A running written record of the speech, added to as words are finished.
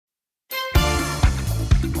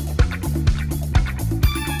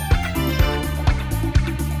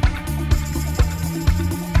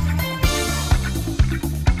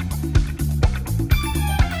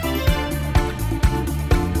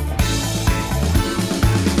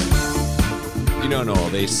know, Noel,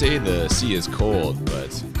 they say the sea is cold,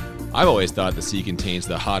 but I've always thought the sea contains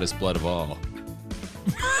the hottest blood of all.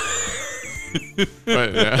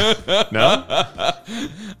 What, yeah. No?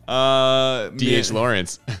 D.H.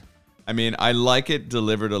 Lawrence. I mean, I like it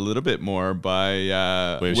delivered a little bit more by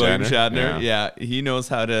William Shatner. Yeah, he knows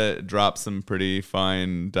how to drop some pretty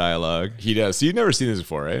fine dialogue. He does. So you've never seen this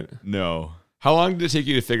before, right? No. How long did it take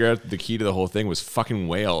you to figure out that the key to the whole thing was fucking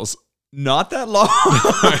whales? Not that long.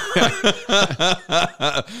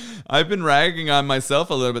 I've been ragging on myself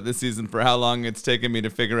a little bit this season for how long it's taken me to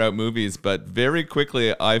figure out movies, but very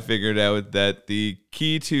quickly I figured out that the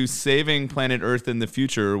key to saving planet Earth in the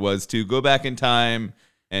future was to go back in time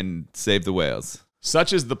and save the whales.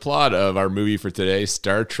 Such is the plot of our movie for today,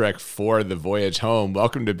 Star Trek IV: The Voyage Home.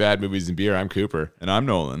 Welcome to Bad Movies and Beer. I'm Cooper. And I'm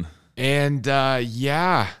Nolan. And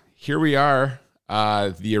here we are.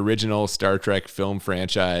 The original Star Trek film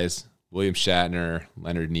franchise. William Shatner,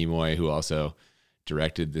 Leonard Nimoy, who also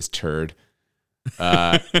directed this turd.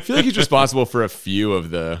 I feel like he's responsible for a few of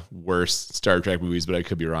the worst Star Trek movies, but I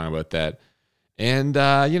could be wrong about that. And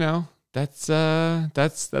that's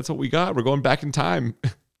what we got. We're going back in time.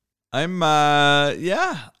 I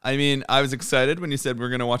mean, I was excited when you said we're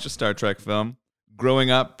going to watch a Star Trek film.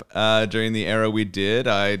 Growing up during the era we did,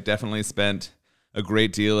 I definitely spent a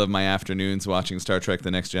great deal of my afternoons watching Star Trek: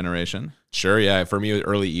 The Next Generation. Sure, yeah. For me,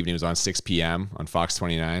 early evening was on 6 p.m. on Fox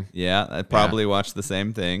 29. Yeah, I probably watched the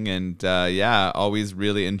same thing. And always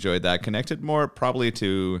really enjoyed that. Connected more probably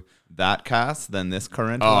to that cast than this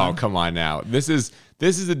current one. Oh, come on now. This is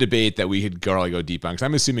a debate that we could probably go deep on, because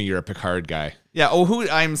I'm assuming you're a Picard guy. Yeah,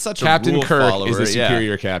 I'm such Captain a rule Kirk follower. is the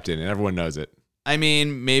superior captain, and everyone knows it. I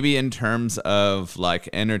mean, maybe in terms of like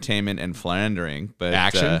entertainment and philandering, but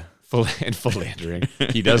action and philandering.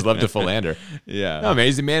 He does love to philander. Yeah, no, man,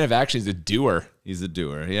 he's a man of action. He's a doer. He's a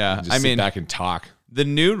doer. Yeah, Just sit back and talk. The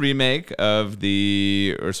new remake of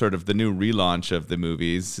the new relaunch of the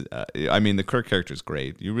movies. The Kirk character is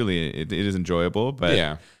great. It is enjoyable, but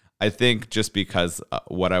yeah. I think just because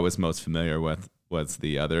what I was most familiar with was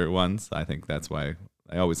the other ones, I think that's why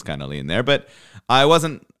I always kind of lean there. But I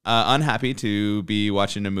wasn't unhappy to be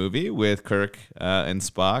watching a movie with Kirk and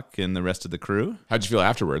Spock and the rest of the crew. How'd you feel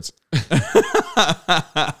afterwards?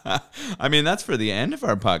 I mean, that's for the end of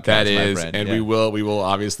our podcast. That is, my friend. And we will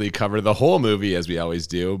obviously cover the whole movie as we always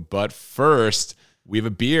do. But first, we have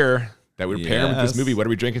a beer that we're pairing with this movie. What are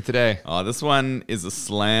we drinking today? Oh, this one is a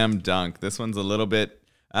slam dunk. This one's a little bit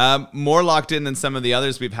more locked in than some of the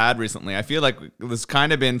others we've had recently. I feel like there's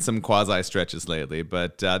kind of been some quasi stretches lately,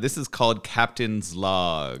 but this is called Captain's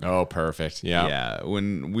Log. Oh, perfect. Yeah. Yeah.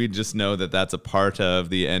 When we just know that that's a part of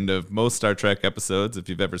the end of most Star Trek episodes. If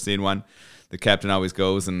you've ever seen one, the captain always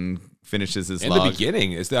goes and finishes his log. In the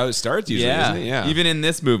beginning is how it starts usually, isn't it? Yeah. Even in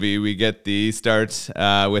this movie, we get the start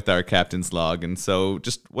with our captain's log. And so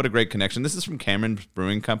just what a great connection. This is from Cameron's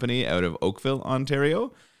Brewing Company out of Oakville,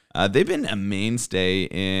 Ontario. They've been a mainstay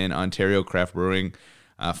in Ontario craft brewing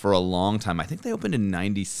for a long time. I think they opened in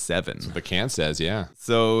 97. That's what the can says, yeah.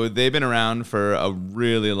 So they've been around for a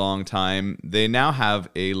really long time. They now have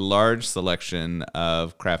a large selection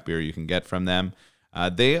of craft beer you can get from them.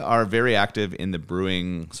 They are very active in the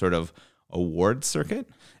brewing sort of award circuit.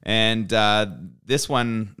 And this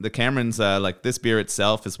one, the Cameron's, this beer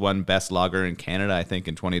itself is won Best Lager in Canada, I think,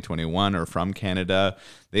 in 2021 or from Canada.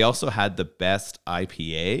 They also had the Best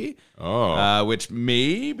IPA, which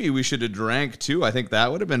maybe we should have drank too. I think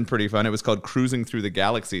that would have been pretty fun. It was called Cruising Through the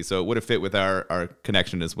Galaxy, so it would have fit with our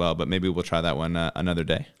connection as well, but maybe we'll try that one another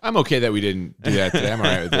day. I'm okay that we didn't do that today. I'm all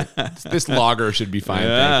right with it. This lager should be fine.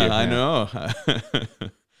 Yeah, thank you.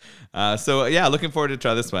 I know. Looking forward to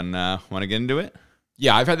try this one. Want to get into it?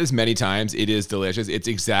 Yeah, I've had this many times. It is delicious. It's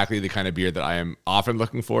exactly the kind of beer that I am often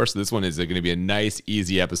looking for. So this one is going to be a nice,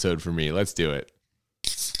 easy episode for me. Let's do it.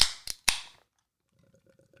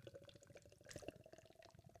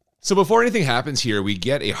 So before anything happens here, we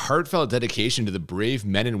get a heartfelt dedication to the brave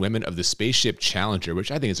men and women of the Spaceship Challenger, which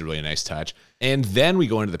I think is a really nice touch. And then we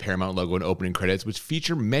go into the Paramount logo and opening credits, which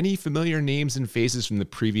feature many familiar names and faces from the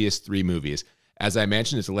previous 3 movies. As I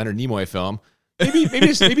mentioned, it's a Leonard Nimoy film. Maybe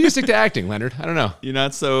just stick to acting, Leonard. I don't know. You're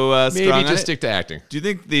not so strong Maybe on just it? Stick to acting. Do you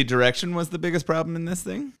think the direction was the biggest problem in this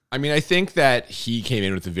thing? I mean, I think that he came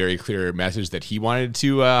in with a very clear message that he wanted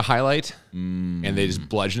to highlight, and they just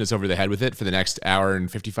bludgeoned us over the head with it for the next hour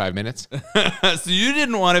and 55 minutes. So you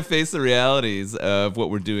didn't want to face the realities of what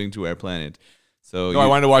we're doing to our planet. No, I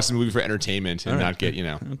wanted to watch the movie for entertainment and not get,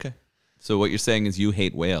 Okay. So what you're saying is you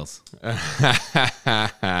hate whales.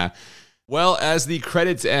 Well, as the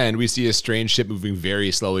credits end, we see a strange ship moving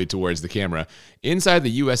very slowly towards the camera. Inside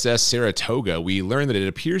the USS Saratoga, we learn that it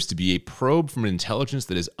appears to be a probe from an intelligence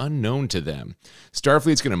that is unknown to them.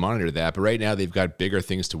 Starfleet's going to monitor that, but right now they've got bigger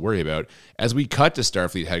things to worry about. As we cut to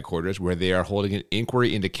Starfleet headquarters, where they are holding an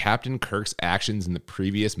inquiry into Captain Kirk's actions in the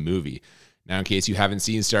previous movie. Now, in case you haven't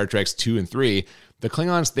seen Star Trek 2 and 3, the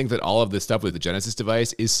Klingons think that all of this stuff with the Genesis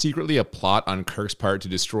device is secretly a plot on Kirk's part to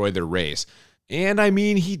destroy their race. And I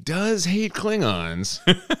mean, he does hate Klingons.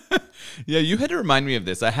 Yeah, you had to remind me of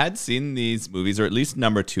this. I had seen these movies, or at least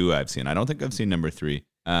number 2 I've seen. I don't think I've seen number 3.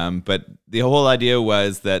 But the whole idea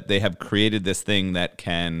was that they have created this thing that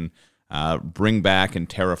can bring back and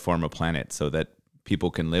terraform a planet so that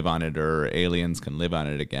people can live on it or aliens can live on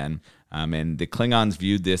it again. And the Klingons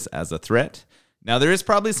viewed this as a threat. Now, there is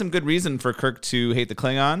probably some good reason for Kirk to hate the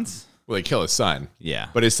Klingons. Well, they kill his son. Yeah.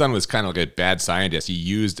 But his son was kind of like a bad scientist. He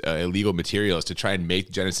used illegal materials to try and make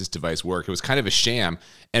the Genesis device work. It was kind of a sham,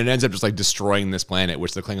 and it ends up just like destroying this planet,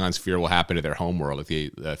 which the Klingons fear will happen to their homeworld if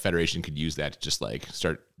the Federation could use that to just like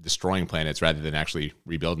start destroying planets rather than actually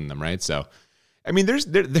rebuilding them, right? So, I mean,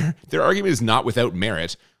 their argument is not without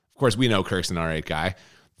merit. Of course, we know Kirk's an alright guy.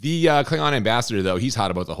 The Klingon ambassador, though, he's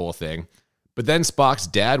hot about the whole thing. But then Spock's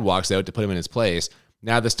dad walks out to put him in his place.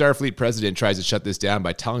 Now, the Starfleet president tries to shut this down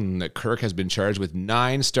by telling them that Kirk has been charged with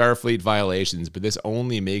 9 Starfleet violations, but this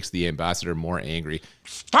only makes the ambassador more angry.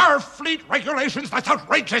 Starfleet regulations? That's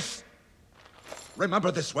outrageous! Remember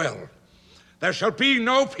this well. There shall be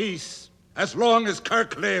no peace as long as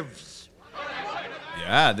Kirk lives.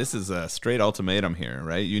 Yeah, this is a straight ultimatum here,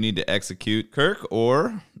 right? You need to execute Kirk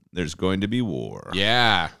or there's going to be war.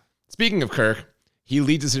 Yeah. Speaking of Kirk, he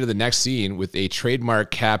leads us into the next scene with a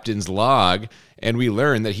trademark captain's log, and we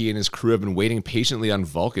learn that he and his crew have been waiting patiently on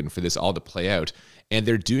Vulcan for this all to play out, and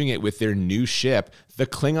they're doing it with their new ship, the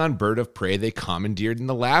Klingon bird of prey they commandeered in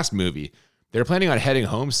the last movie. They're planning on heading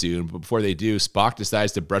home soon, but before they do, Spock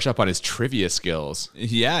decides to brush up on his trivia skills.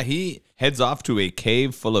 Yeah, he heads off to a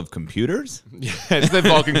cave full of computers. Yeah, it's the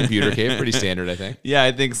Vulcan computer cave. Pretty standard, I think. Yeah,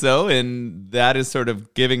 I think so. And that is sort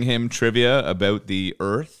of giving him trivia about the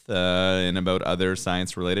Earth and about other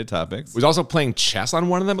science-related topics. He's also playing chess on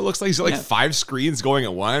one of them, it looks like. He's got like 5 screens going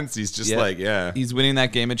at once. He's just He's winning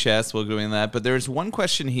that game of chess while doing that. But there's one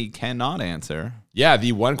question he cannot answer. Yeah,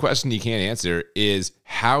 the one question he can't answer is,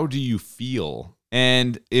 how do you feel?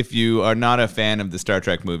 And if you are not a fan of the Star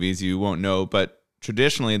Trek movies, you won't know, but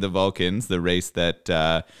traditionally the Vulcans, the race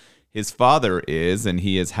that his father is, and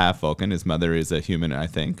he is half Vulcan, his mother is a human, I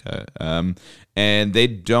think, and they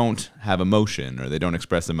don't have emotion, or they don't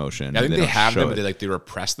express emotion. I think they have them, but they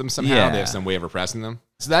repress them somehow. Yeah. They have some way of repressing them.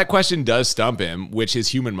 So that question does stump him, which his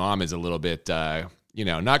human mom is a little bit...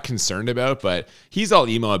 not concerned about, but he's all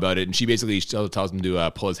emo about it, and she basically tells him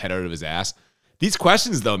to pull his head out of his ass. These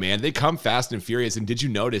questions, though, man, they come fast and furious, and did you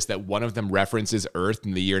notice that one of them references Earth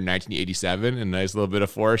in the year 1987? A nice little bit of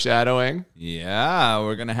foreshadowing. Yeah,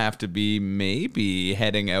 we're going to have to be maybe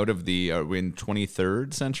heading out of the are we in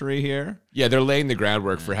 23rd century here? Yeah, they're laying the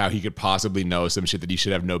groundwork for how he could possibly know some shit that he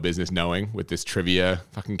should have no business knowing with this trivia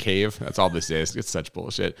fucking cave. That's all this is. It's such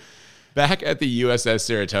bullshit. Back at the USS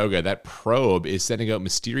Saratoga, that probe is sending out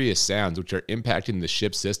mysterious sounds which are impacting the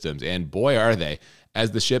ship's systems, and boy are they,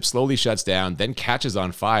 as the ship slowly shuts down, then catches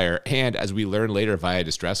on fire, and as we learn later via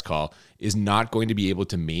distress call, is not going to be able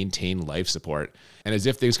to maintain life support. And as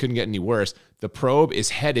if things couldn't get any worse, the probe is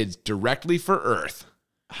headed directly for Earth.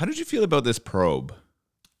 How did you feel about this probe?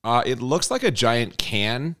 It looks like a giant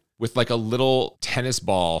can with like a little tennis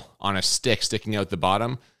ball on a stick sticking out the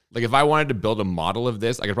bottom. Like, if I wanted to build a model of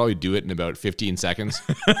this, I could probably do it in about 15 seconds.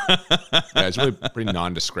 Yeah, it's really pretty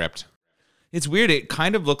nondescript. It's weird. It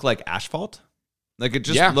kind of looked like asphalt. Like, it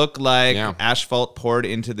just looked like asphalt poured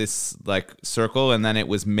into this, like, circle, and then it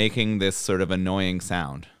was making this sort of annoying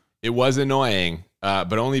sound. It was annoying,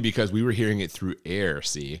 but only because we were hearing it through air,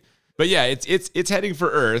 see? But yeah, it's heading for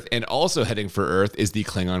Earth, and also heading for Earth is the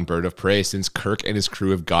Klingon bird of prey, since Kirk and his crew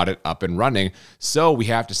have got it up and running. So we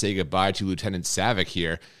have to say goodbye to Lieutenant Saavik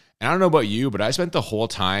here. And I don't know about you, but I spent the whole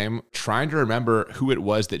time trying to remember who it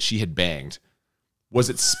was that she had banged. Was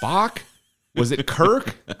it Spock? Was it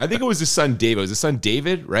Kirk? I think it was his son David. It was his son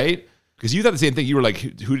David, right? Because you thought the same thing. You were like,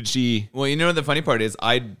 who did she... Well, you know, the funny part is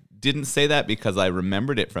I didn't say that because I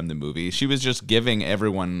remembered it from the movie. She was just giving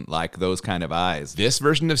everyone like those kind of eyes. This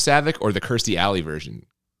version of Saavik or the Kirstie Alley version?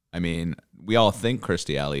 I mean, we all think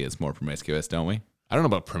Kirstie Alley is more promiscuous, don't we? I don't know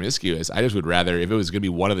about promiscuous. I just would rather, if it was going to be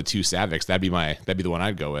one of the 2 Saaviks, that'd be the one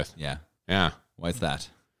I'd go with. Yeah. Yeah. Why's that?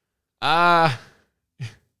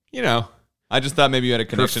 You know. I just thought maybe you had a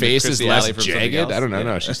connection. Her face to is Kirstie less Alley from jagged. else. I don't know. Yeah.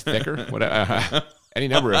 No, she's thicker. Any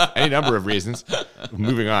number of reasons.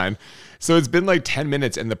 Moving on. So it's been like 10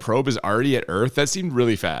 minutes and the probe is already at Earth. That seemed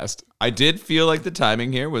really fast. I did feel like the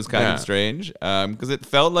timing here was kind of strange because it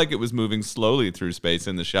felt like it was moving slowly through space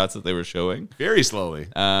in the shots that they were showing. Very slowly.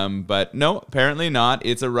 But no, apparently not.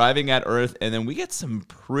 It's arriving at Earth, and then we get some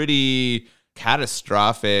pretty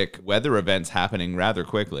catastrophic weather events happening rather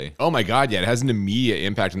quickly. Oh my God, yeah. It has an immediate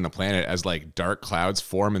impact on the planet as like dark clouds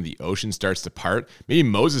form and the ocean starts to part. Maybe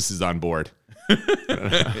Moses is on board.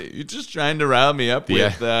 You're just trying to rile me up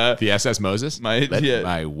with the SS Moses. Let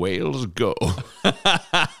my whales go.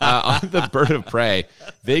 On the bird of prey,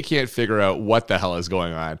 they can't figure out what the hell is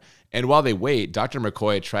going on. And while they wait, Dr.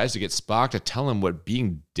 McCoy tries to get Spock to tell him what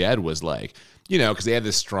being dead was like. You know, because they have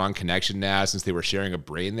this strong connection now since they were sharing a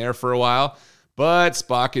brain there for a while. But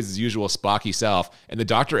Spock is his usual Spocky self, and the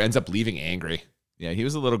doctor ends up leaving angry. Yeah, he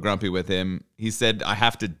was a little grumpy with him. He said, I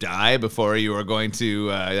have to die before you are going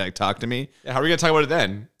to talk to me. Yeah, how are we going to talk about it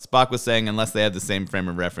then? Spock was saying unless they have the same frame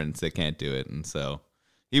of reference, they can't do it. And so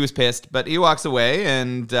he was pissed, but he walks away.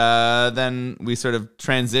 And then we sort of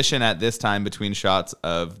transition at this time between shots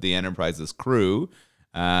of the Enterprise's crew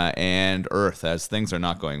and Earth as things are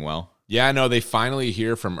not going well. Yeah, no, they finally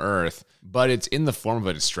hear from Earth, but it's in the form of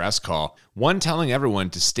a distress call. One telling everyone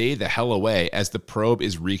to stay the hell away as the probe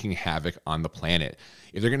is wreaking havoc on the planet.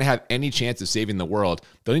 If they're going to have any chance of saving the world,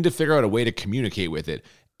 they'll need to figure out a way to communicate with it.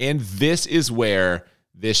 And this is where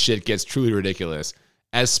this shit gets truly ridiculous.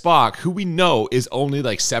 As Spock, who we know is only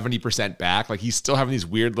like 70% back, like he's still having these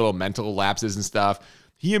weird little mental lapses and stuff,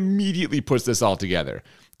 he immediately puts this all together.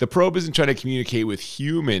 The probe isn't trying to communicate with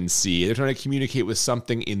humans, see? They're trying to communicate with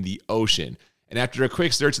something in the ocean. And after a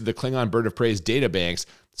quick search of the Klingon Bird of Prey's databanks,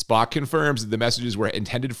 Spock confirms that the messages were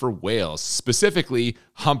intended for whales, specifically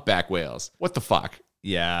humpback whales. What the fuck?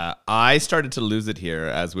 Yeah, I started to lose it here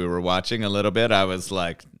as we were watching a little bit. I was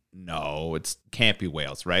like, no, it can't be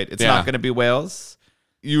whales, right? It's not going to be whales.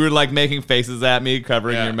 You were like making faces at me,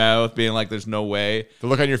 covering your mouth, being like, there's no way. The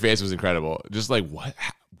look on your face was incredible. Just like, what?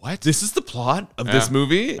 What? This is the plot of this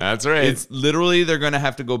movie? That's right. It's literally they're going to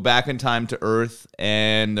have to go back in time to Earth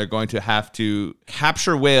and they're going to have to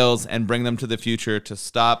capture whales and bring them to the future to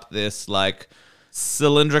stop this like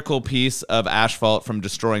cylindrical piece of asphalt from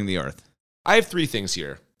destroying the Earth. I have 3 things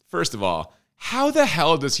here. First of all, how the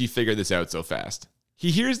hell does he figure this out so fast? He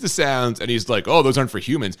hears the sounds and he's like, "Oh, those aren't for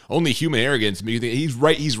humans. Only human arrogance." He's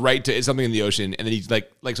right. He's right to something in the ocean, and then he's like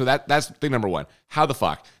so that's thing number 1. How the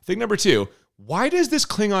fuck? Thing number 2. Why does this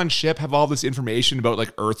Klingon ship have all this information about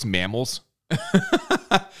like Earth's mammals?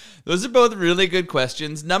 Those are both really good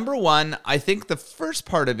questions. Number 1, I think the first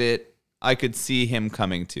part of it, I could see him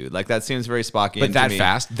coming to. Like that seems very Spockian. But that to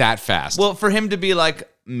me. That fast. Well, for him to be like,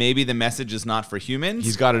 maybe the message is not for humans.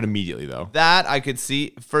 He's got it immediately though. That I could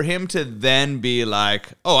see. For him to then be like,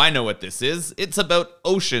 oh, I know what this is. It's about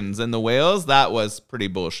oceans and the whales. That was pretty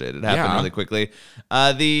bullshit. It happened really quickly.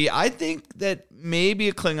 I think that maybe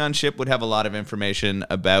a Klingon ship would have a lot of information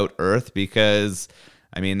about Earth because,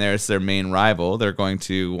 I mean, there's their main rival. They're going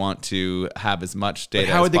to want to have as much data as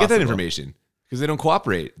possible. How would they get that information? Because they don't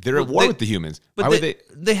cooperate. They're at war with the humans. But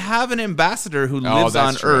they have an ambassador who lives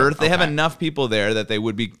on Earth. They have enough people there that they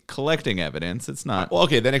would be collecting evidence. It's not. Well,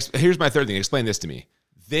 okay, then here's my third thing. Explain this to me.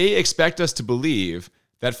 They expect us to believe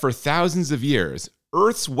that for thousands of years,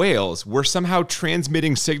 Earth's whales were somehow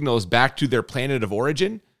transmitting signals back to their planet of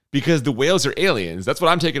origin because the whales are aliens. That's what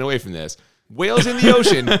I'm taking away from this. Whales in the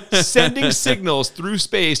ocean sending signals through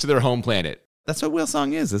space to their home planet. That's what whale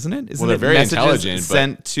song is, isn't it? Well, they're very intelligent,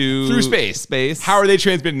 sent to through space. How are they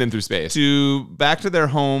transmitting them through space? Back to their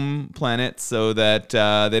home planet so that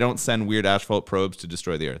they don't send weird asphalt probes to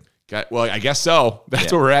destroy the Earth. Well, I guess so.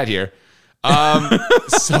 That's where we're at here.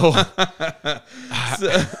 So,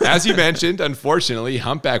 as you mentioned, unfortunately,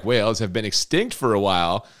 humpback whales have been extinct for a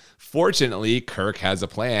while. Fortunately, Kirk has a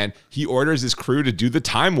plan. He orders his crew to do the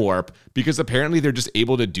time warp because apparently they're just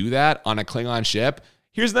able to do that on a Klingon ship.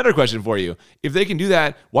 Here's another question for you. If they can do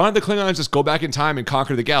that, why don't the Klingons just go back in time and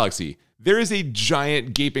conquer the galaxy? There is a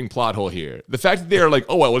giant gaping plot hole here. The fact that they are like,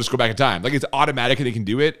 oh, well, we'll just go back in time. Like it's automatic and they can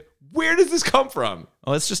do it. Where does this come from?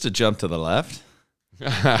 Oh, it's just a jump to the left.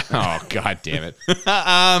 Oh, God damn it.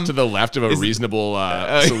 To the left of a reasonable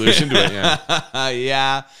solution to it. Yeah.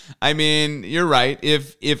 Yeah. I mean, you're right.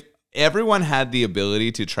 If everyone had the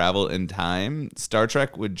ability to travel in time, Star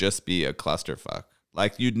Trek would just be a clusterfuck.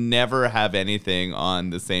 Like, you'd never have anything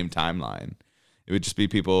on the same timeline. It would just be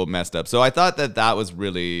people messed up. So I thought that was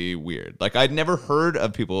really weird. Like, I'd never heard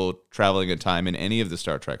of people traveling in time in any of the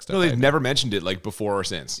Star Trek stuff. No, they've never mentioned it like before or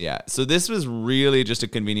since. Yeah. So this was really just a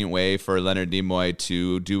convenient way for Leonard Nimoy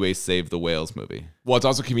to do a Save the Whales movie. Well, it's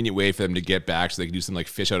also a convenient way for them to get back so they can do some like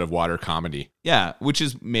fish out of water comedy. Yeah, which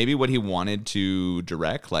is maybe what he wanted to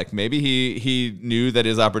direct. Like, maybe he knew that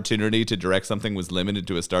his opportunity to direct something was limited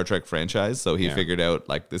to a Star Trek franchise, so he figured out,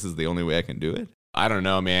 like, this is the only way I can do it. I don't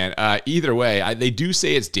know, man. Either way, they do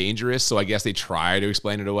say it's dangerous, so I guess they try to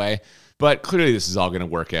explain it away. But clearly this is all going to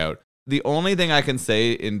work out. The only thing I can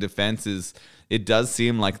say in defense is it does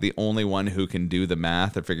seem like the only one who can do the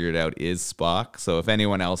math or figure it out is Spock. So if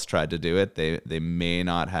anyone else tried to do it, they may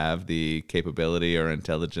not have the capability or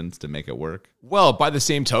intelligence to make it work. Well, by the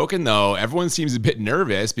same token, though, everyone seems a bit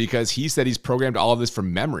nervous because he said he's programmed all of this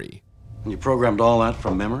from memory. You programmed all that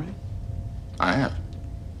from memory? I have.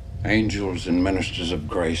 Angels and ministers of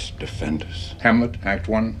grace defend us. Hamlet, Act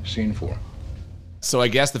 1, Scene 4. So I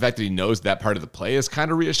guess the fact that he knows that part of the play is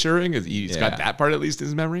kind of reassuring. He's got that part at least in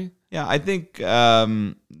his memory. Yeah, I think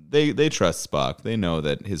they trust Spock. They know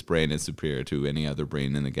that his brain is superior to any other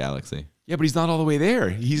brain in the galaxy. Yeah, but he's not all the way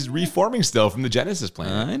there. He's reforming still from the Genesis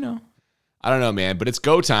planet. I know. I don't know, man, but it's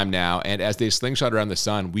go time now. And as they slingshot around the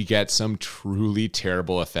sun, we get some truly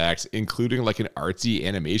terrible effects, including like an artsy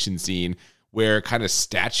animation scene where kind of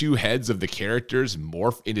statue heads of the characters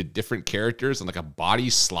morph into different characters and like a body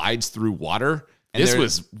slides through water. And this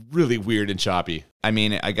was really weird and choppy. I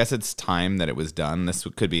mean, I guess it's time that it was done. This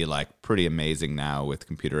could be like pretty amazing now with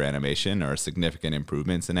computer animation or significant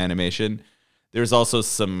improvements in animation. There's also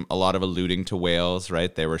a lot of alluding to whales,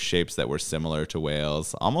 right? There were shapes that were similar to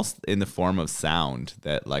whales, almost in the form of sound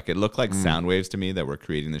that like it looked like sound waves to me that were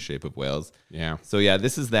creating the shape of whales. Yeah. So yeah,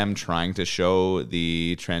 this is them trying to show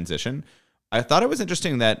the transition. I thought it was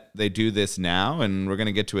interesting that they do this now, and we're going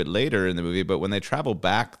to get to it later in the movie, but when they travel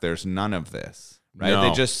back, there's none of this, right? No.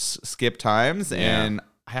 They just skip times, and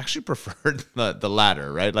I actually preferred the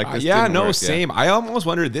latter, right? Like, this yeah, didn't no, work, same. I almost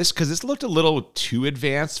wondered this because this looked a little too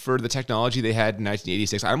advanced for the technology they had in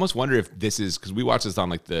 1986. I almost wonder if this is because we watched this on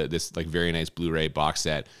like this like very nice Blu-ray box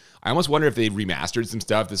set. I almost wonder if they remastered some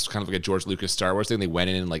stuff. This is kind of like a George Lucas Star Wars thing. They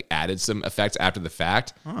went in and like added some effects after the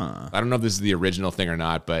fact. I don't know if this is the original thing or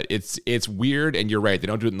not, but it's weird. And you're right, they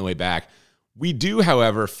don't do it in the way back. We do,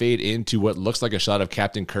 however, fade into what looks like a shot of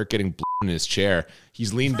Captain Kirk getting blown in his chair.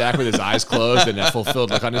 He's leaned back with his eyes closed and a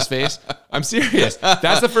fulfilled look on his face. I'm serious.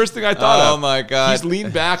 That's the first thing I thought of. Oh my God. He's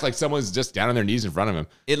leaned back like someone's just down on their knees in front of him.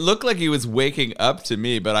 It looked like he was waking up to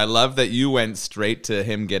me, but I love that you went straight to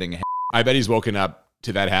him getting I bet he's woken up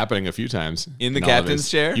to that happening a few times. In the all of captain's his-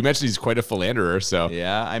 chair? You mentioned he's quite a philanderer, so.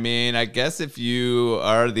 Yeah, I mean, I guess if you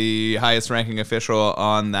are the highest ranking official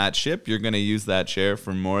on that ship, you're going to use that chair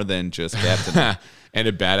for more than just captain. And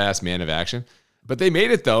a badass man of action. But they made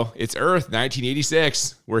it, though. It's Earth,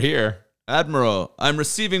 1986. We're here. Admiral, I'm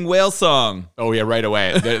receiving whale song. Oh, yeah, right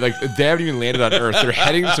away. They haven't even landed on Earth. They're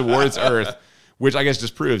heading towards Earth, which I guess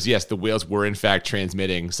just proves, yes, the whales were in fact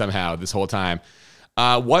transmitting somehow this whole time.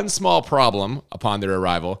 One small problem upon their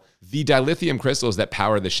arrival, the dilithium crystals that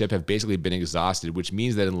power the ship have basically been exhausted, which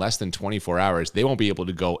means that in less than 24 hours, they won't be able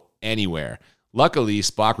to go anywhere. Luckily,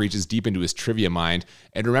 Spock reaches deep into his trivia mind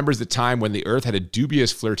and remembers the time when the Earth had a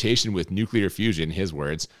dubious flirtation with nuclear fusion, his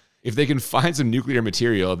words. If they can find some nuclear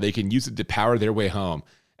material, they can use it to power their way home.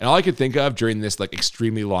 And all I could think of during this like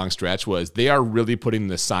extremely long stretch was they are really putting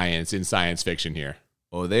the science in science fiction here.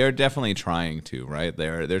 Oh, they are definitely trying to, right?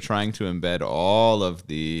 They're trying to embed all of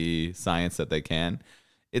the science that they can.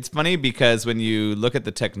 It's funny because when you look at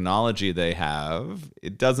the technology they have,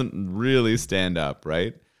 it doesn't really stand up,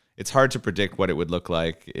 right? It's hard to predict what it would look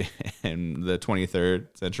like in the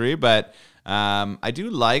 23rd century, but I do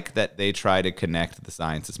like that they try to connect the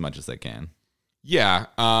science as much as they can. Yeah,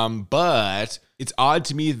 but it's odd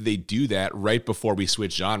to me that they do that right before we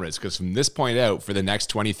switch genres, because from this point out, for the next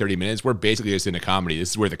 20, 30 minutes, we're basically just in a comedy.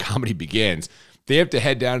 This is where the comedy begins. They have to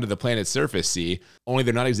head down to the planet's surface, see, only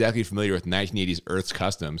they're not exactly familiar with 1980s Earth's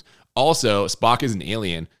customs. Also, Spock is an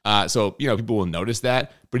alien, so, people will notice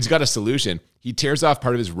that, but he's got a solution. He tears off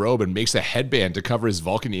part of his robe and makes a headband to cover his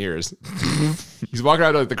Vulcan ears. He's walking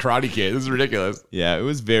around like the Karate Kid. This is ridiculous. Yeah, it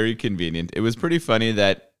was very convenient. It was pretty funny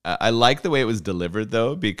that I like the way it was delivered,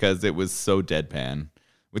 though, because it was so deadpan,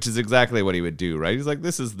 which is exactly what he would do, right? He's like,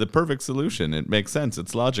 this is the perfect solution. It makes sense.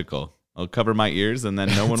 It's logical. I'll cover my ears and then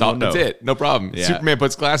no one will know. That's it. No problem. Yeah. Superman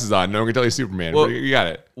puts glasses on. No one can tell you Superman. Well, You got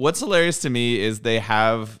it. What's hilarious to me is they're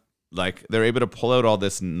able to pull out all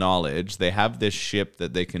this knowledge. They have this ship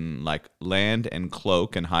that they can land and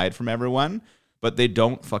cloak and hide from everyone, but they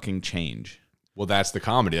don't fucking change. Well, that's the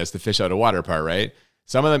comedy. That's the fish out of water part, right?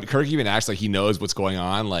 Some of them, Kirk even acts like he knows what's going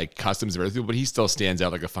on, like customs of Earth people, but he still stands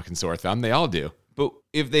out like a fucking sore thumb. They all do. But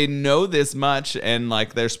if they know this much and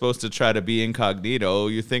like they're supposed to try to be incognito,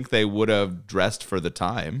 you think they would have dressed for the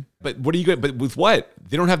time. But what are you good? But with what?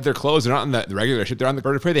 They don't have their clothes. They're not on the regular ship. They're on the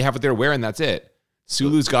Bird of Prey. They have what they're wearing. That's it.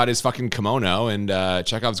 Sulu's got his fucking kimono, and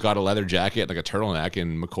Chekhov's got a leather jacket, like a turtleneck,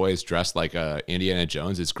 and McCoy is dressed like Indiana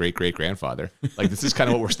Jones, his great-great-grandfather. Like, this is kind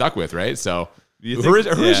of what we're stuck with, right? So, her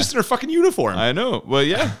is just in her fucking uniform. I know. Well,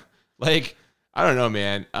 yeah. Like, I don't know,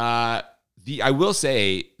 man. I will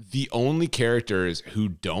say, the only characters who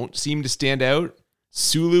don't seem to stand out,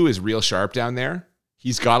 Sulu is real sharp down there.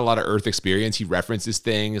 He's got a lot of Earth experience. He references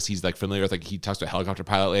things. He's like familiar with, like, he talks to a helicopter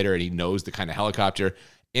pilot later, and he knows the kind of helicopter.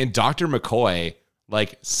 And Dr. McCoy,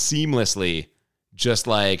 like, seamlessly just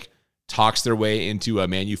like talks their way into a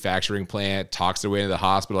manufacturing plant, talks their way into the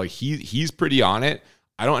hospital. Like, he's pretty on it.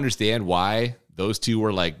 I don't understand why those two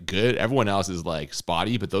were like good. Everyone else is like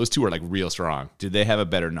spotty, but those two are like real strong. Did they have a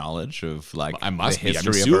better knowledge of like I must the be.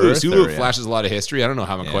 history I mean, of Earth? Sulu or, flashes a lot of history. I don't know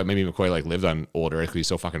how McCoy, maybe McCoy like lived on old Earth because he's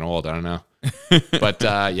so fucking old. I don't know. But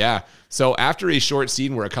yeah. So after a short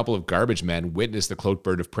scene where a couple of garbage men witness the cloaked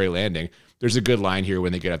Bird of Prey landing, there's a good line here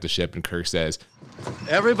when they get off the ship and Kirk says,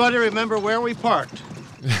 "Everybody remember where we parked."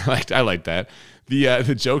 I like that.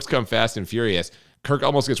 The jokes come fast and furious. Kirk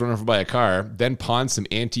almost gets run over by a car, then pawns some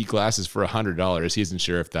antique glasses for $100. He isn't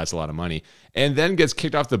sure if that's a lot of money, and then gets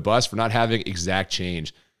kicked off the bus for not having exact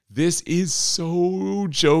change. This is so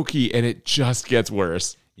jokey, and it just gets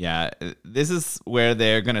worse. Yeah, this is where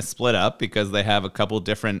they're going to split up because they have a couple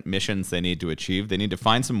different missions they need to achieve. They need to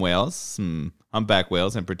find some whales, some humpback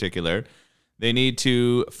whales in particular. They need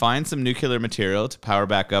to find some nuclear material to power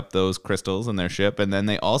back up those crystals in their ship, and then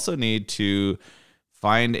they also need to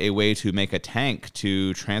find a way to make a tank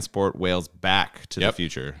to transport whales back to the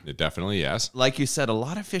future. Definitely, yes. Like you said, a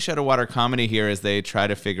lot of fish out of water comedy here as they try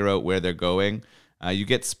to figure out where they're going. You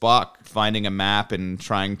get Spock finding a map and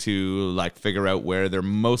trying to like figure out where they're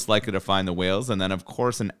most likely to find the whales. And then, of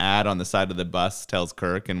course, an ad on the side of the bus tells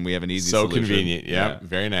Kirk, and we have an easy solution. Convenient. Yeah,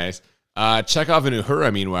 very nice. Chekhov and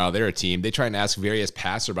Uhura, meanwhile, they're a team. They try and ask various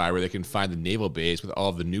passerby where they can find the naval base with all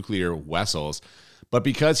of the nuclear vessels. But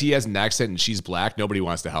because he has an accent and she's black, nobody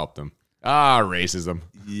wants to help them. Racism.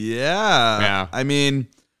 Yeah. I mean,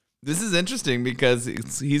 this is interesting because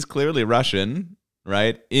he's clearly Russian,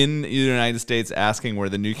 right? In the United States asking where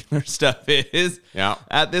the nuclear stuff is. Yeah.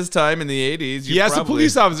 At this time in the 80s. He asked a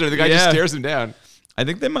police officer. The guy just stares him down. I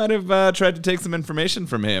think they might have tried to take some information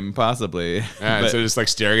from him, possibly. Yeah, so just like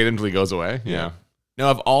staring at him until he goes away. Yeah. Now,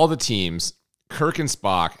 of all the teams, Kirk and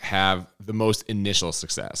Spock have the most initial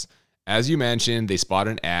success. As you mentioned, they spot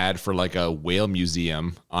an ad for like a whale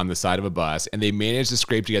museum on the side of a bus, and they manage to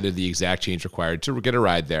scrape together the exact change required to get a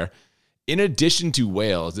ride there. In addition to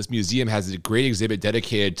whales, this museum has a great exhibit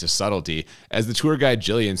dedicated to subtlety, as the tour guide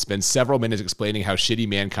Jillian spends several minutes explaining how shitty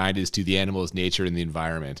mankind is to the animals, nature, and the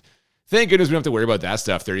environment. Thank goodness we don't have to worry about that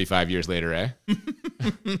stuff 35 years later, eh?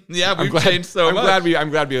 Yeah, we've changed so much. I'm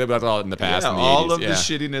glad we lived all in the past. Yeah, in the all 80s. of the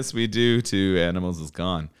shittiness we do to animals is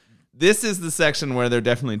gone. This is the section where they're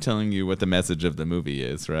definitely telling you what the message of the movie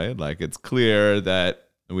is, right? Like, it's clear that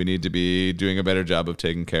we need to be doing a better job of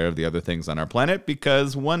taking care of the other things on our planet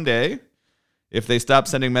because one day, if they stop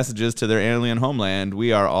sending messages to their alien homeland,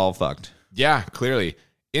 we are all fucked. Yeah, clearly.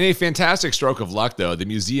 In a fantastic stroke of luck, though, the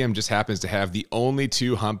museum just happens to have the only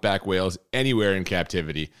 2 humpback whales anywhere in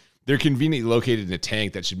captivity. They're conveniently located in a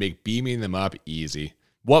tank that should make beaming them up easy.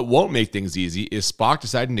 What won't make things easy is Spock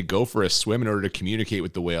deciding to go for a swim in order to communicate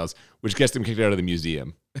with the whales, which gets them kicked out of the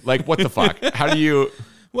museum. Like, what the fuck? How do you...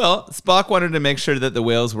 Well, Spock wanted to make sure that the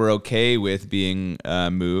whales were okay with being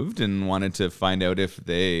moved and wanted to find out if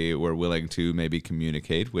they were willing to maybe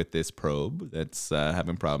communicate with this probe that's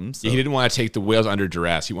having problems. So. Yeah, he didn't want to take the whales under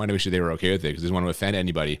duress. He wanted to make sure they were okay with it because he didn't want to offend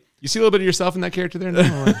anybody. You see a little bit of yourself in that character there? No?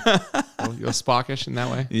 You're Spockish in that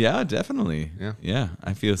way? Yeah, definitely. Yeah.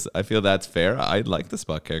 I feel that's fair. I like the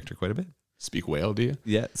Spock character quite a bit. Speak whale, do you?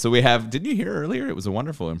 Yeah. So we have, didn't you hear earlier? It was a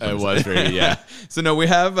wonderful impression. It was very, yeah. So no, we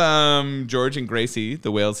have George and Gracie,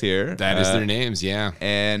 the whales here. That is their names, yeah.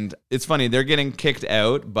 And it's funny, they're getting kicked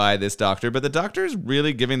out by this doctor, but the doctor is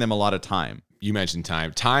really giving them a lot of time. You mentioned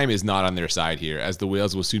time. Time is not on their side here, as the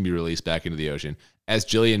whales will soon be released back into the ocean. As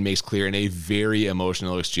Jillian makes clear in a very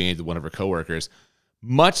emotional exchange with one of her coworkers,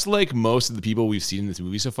 much like most of the people we've seen in this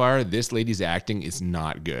movie so far, this lady's acting is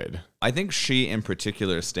not good. I think she in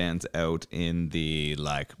particular stands out in the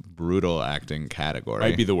like brutal acting category.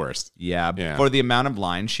 Might be the worst. Yeah, for the amount of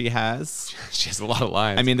lines she has. She has a lot of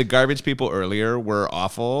lines. I mean, the garbage people earlier were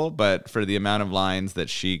awful, but for the amount of lines that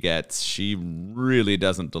she gets, she really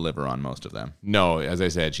doesn't deliver on most of them. No, as I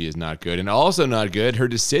said, she is not good. And also not good, her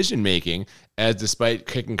decision-making, as despite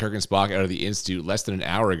kicking Kirk and Spock out of the Institute less than an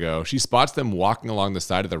hour ago, she spots them walking along the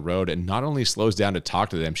side of the road and not only slows down to talk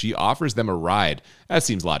to them, she offers them a ride. That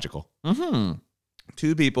seems logical. Mm-hmm.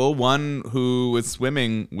 Two people, one who was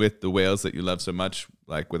swimming with the whales that you love so much,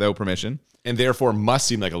 like without permission. And therefore must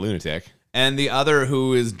seem like a lunatic. And the other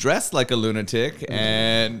who is dressed like a lunatic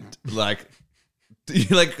and like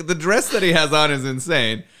the dress that he has on is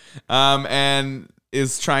insane. And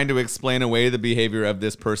is trying to explain away the behavior of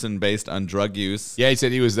this person based on drug use. Yeah, he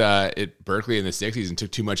said he was at Berkeley in the 60s and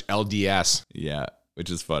took too much LDS. Yeah, which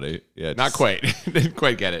is funny. Yeah, Not quite. Didn't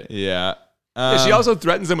quite get it. Yeah. She also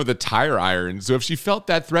threatens them with a tire iron. So if she felt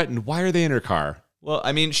that threatened, why are they in her car? Well,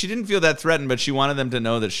 I mean, she didn't feel that threatened, but she wanted them to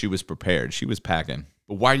know that she was prepared. She was packing.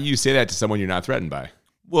 But why do you say that to someone you're not threatened by?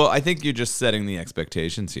 Well, I think you're just setting the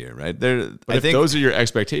expectations here, right? But if those are your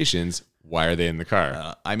expectations, why are they in the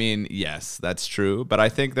car? I mean, yes, that's true. But I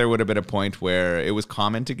think there would have been a point where it was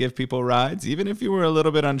common to give people rides, even if you were a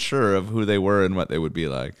little bit unsure of who they were and what they would be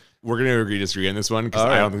like. We're going to agree to disagree on this one because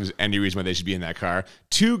I don't think there's any reason why they should be in that car.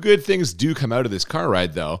 Two good things do come out of this car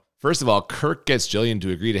ride, though. First of all, Kirk gets Jillian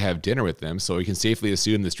to agree to have dinner with them, so we can safely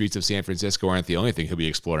assume the streets of San Francisco aren't the only thing he'll be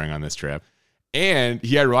exploring on this trip. And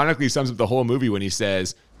he ironically sums up the whole movie when he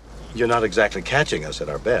says, You're not exactly catching us at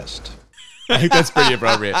our best. I think that's pretty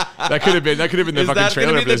appropriate. That could have been the fucking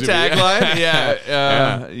trailer for this movie. Tagline?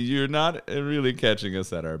 Yeah. You're not really catching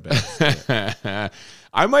us at our best.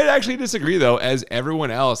 I might actually disagree, though, as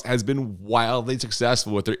everyone else has been wildly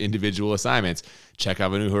successful with their individual assignments.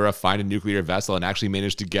 Chekhov and Uhura find a nuclear vessel and actually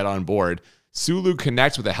manage to get on board. Sulu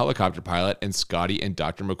connects with a helicopter pilot, and Scotty and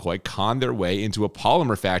Dr. McCoy con their way into a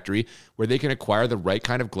polymer factory where they can acquire the right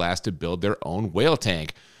kind of glass to build their own whale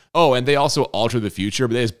tank. Oh, and they also alter the future,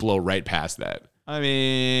 but they just blow right past that. I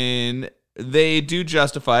mean, they do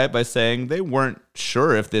justify it by saying they weren't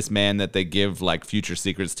sure if this man that they give like future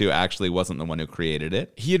secrets to actually wasn't the one who created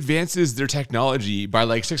it. He advances their technology by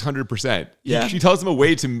like 600%. Yeah. He tells them a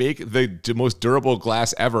way to make the most durable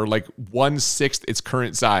glass ever, like 1/6 its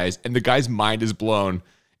current size, and the guy's mind is blown.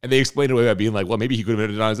 And they explain it away by being like, well, maybe he could have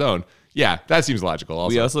done it on his own. Yeah, that seems logical.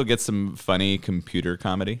 Also. We also get some funny computer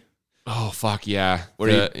comedy. Oh, fuck, yeah.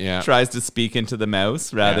 Where he tries to speak into the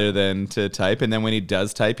mouse rather than to type. And then when he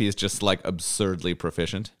does type, he's just like absurdly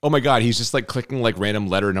proficient. Oh my God, he's just like clicking like random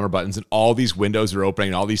letter and number buttons and all these windows are opening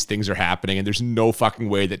and all these things are happening. And there's no fucking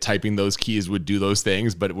way that typing those keys would do those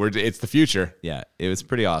things, but it's the future. Yeah, it was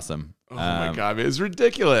pretty awesome. Oh my God, it was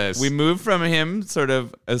ridiculous. We move from him sort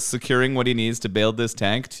of securing what he needs to build this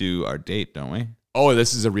tank to our date, don't we? Oh,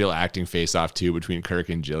 this is a real acting face-off too between Kirk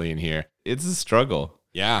and Jillian here. It's a struggle.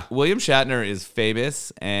 Yeah. William Shatner is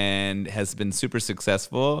famous and has been super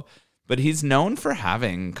successful, but he's known for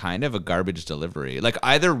having kind of a garbage delivery. Like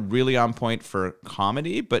either really on point for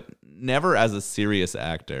comedy, but never as a serious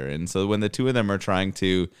actor. And so when the two of them are trying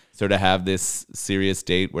to sort of have this serious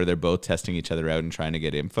date where they're both testing each other out and trying to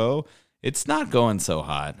get info, it's not going so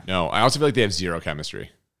hot. No, I also feel like they have zero chemistry.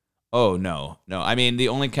 Oh, no. I mean, the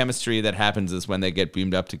only chemistry that happens is when they get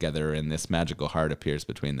beamed up together and this magical heart appears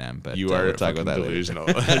between them. But you are we'll talk about that delusional.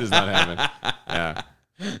 That does not happen. Yeah.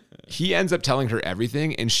 He ends up telling her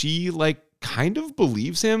everything, and she like kind of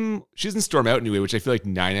believes him. She doesn't storm out anyway, which I feel like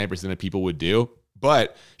 99% of people would do.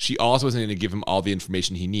 But she also isn't going to give him all the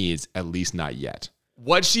information he needs, at least not yet.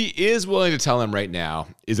 What she is willing to tell him right now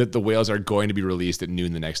is that the whales are going to be released at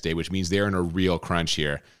noon the next day, which means they're in a real crunch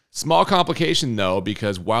here. Small complication, though,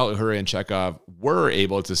 because while Uhura and Chekhov were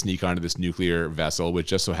able to sneak onto this nuclear vessel, which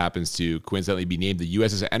just so happens to coincidentally be named the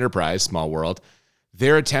USS Enterprise, small world,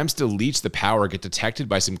 their attempts to leech the power get detected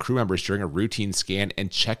by some crew members during a routine scan,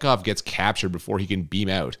 and Chekhov gets captured before he can beam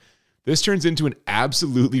out. This turns into an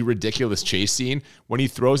absolutely ridiculous chase scene when he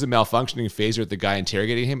throws a malfunctioning phaser at the guy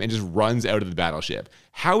interrogating him and just runs out of the battleship.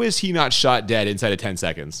 How is he not shot dead inside of 10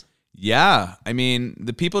 seconds? Yeah, I mean,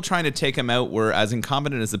 the people trying to take him out were as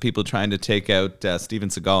incompetent as the people trying to take out Steven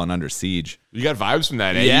Seagal in Under Siege. You got vibes from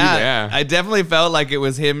that, eh? Yeah, I definitely felt like it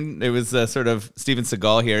was him. It was sort of Steven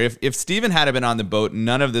Seagal here. If Steven had been on the boat,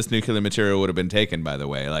 none of this nuclear material would have been taken, by the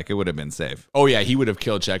way. Like, it would have been safe. Oh, yeah, he would have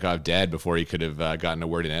killed Chekhov dead before he could have gotten a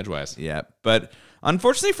word in edgewise. Yeah, but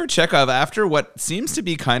unfortunately for Chekhov, after what seems to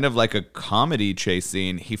be kind of like a comedy chase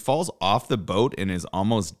scene, he falls off the boat and is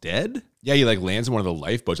almost dead. Yeah, he like lands in one of the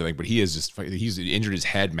lifeboats, I think, but he's injured his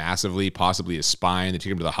head massively, possibly his spine. They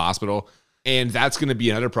take him to the hospital. And that's going to be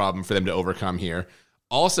another problem for them to overcome here.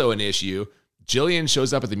 Also an issue, Jillian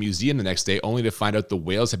shows up at the museum the next day only to find out the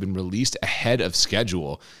whales have been released ahead of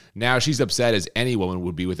schedule. Now she's upset as any woman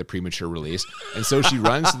would be with a premature release. And so she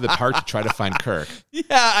runs to the park to try to find Kirk. Yeah,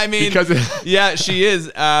 I mean, yeah, she is.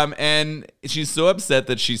 And she's so upset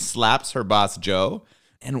that she slaps her boss, Joe.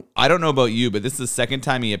 And I don't know about you, but this is the second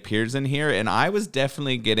time he appears in here. And I was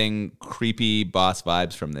definitely getting creepy boss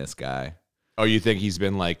vibes from this guy. Oh, you think he's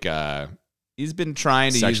been like... He's been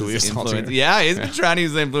trying to sexually use his assaulting influence. her. Yeah, he's been trying to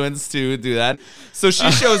use influence to do that. So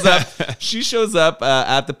she shows up. She shows up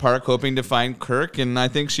at the park hoping to find Kirk, and I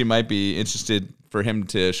think she might be interested for him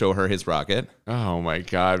to show her his rocket. Oh my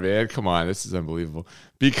God, man. Come on. This is unbelievable.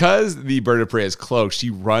 Because the bird of prey is cloaked,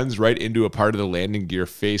 she runs right into a part of the landing gear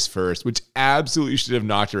face first, which absolutely should have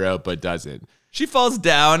knocked her out, but doesn't. She falls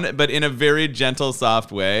down, but in a very gentle,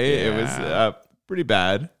 soft way. Yeah. It was pretty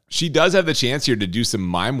bad. She does have the chance here to do some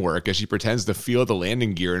mime work as she pretends to feel the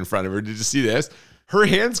landing gear in front of her. Did you see this? Her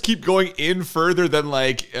hands keep going in further than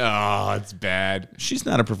it's bad. She's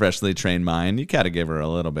not a professionally trained mime. You got to give her a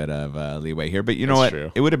little bit of leeway here. But you know That's what?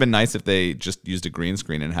 true. It would have been nice if they just used a green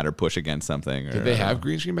screen and had her push against something. Did they have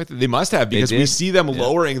green screen back then? They must have, because we did. see them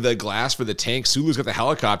lowering the glass for the tank. Sulu's got the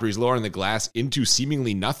helicopter. He's lowering the glass into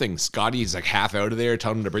seemingly nothing. Scotty's like half out of there,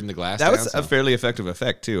 telling him to bring the glass That down. was a fairly effective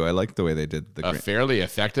effect, too. I like the way they did the A green. fairly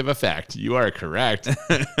effective effect. You are correct.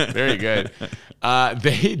 Very good.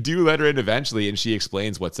 They do let her in eventually, and she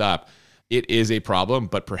explains what's up. It is a problem,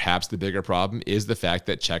 but perhaps the bigger problem is the fact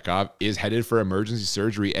that Chekhov is headed for emergency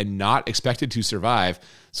surgery and not expected to survive.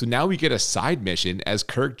 So now we get a side mission as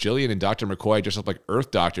Kirk, Jillian, and Dr. McCoy dress up like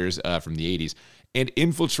Earth doctors from the 80s and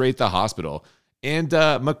infiltrate the hospital. And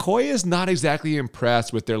McCoy is not exactly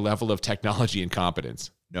impressed with their level of technology and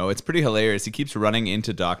competence. No, it's pretty hilarious. He keeps running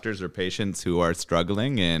into doctors or patients who are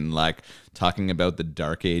struggling and like talking about the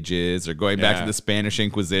Dark Ages or going back to the Spanish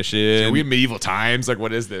Inquisition. Are we in medieval times? Like,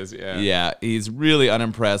 what is this? Yeah, he's really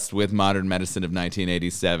unimpressed with modern medicine of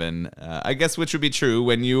 1987. I guess which would be true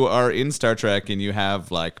when you are in Star Trek and you have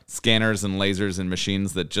like scanners and lasers and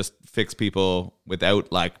machines that just fix people without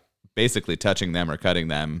like basically touching them or cutting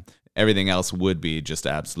them. Everything else would be just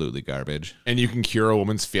absolutely garbage. And you can cure a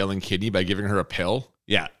woman's failing kidney by giving her a pill.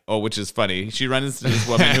 Yeah. Oh, which is funny. She runs into this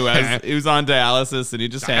woman who's on dialysis, and he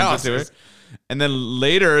just hands it to her. And then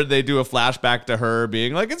later they do a flashback to her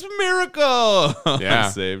being like, "It's a miracle." Yeah,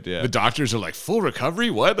 saved. Yeah. The doctors are like, "Full recovery?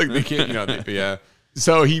 What?" Like they can't, yeah.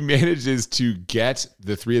 So he manages to get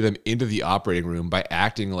the three of them into the operating room by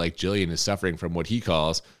acting like Jillian is suffering from what he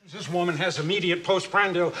calls, This woman has immediate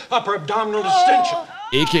postprandial upper abdominal distension.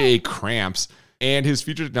 aka cramps, and his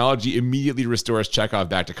future technology immediately restores Chekhov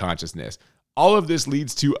back to consciousness. All of this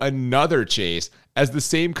leads to another chase as the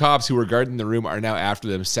same cops who were guarding the room are now after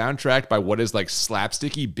them, soundtracked by what is like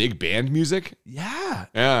slapsticky big band music. Yeah.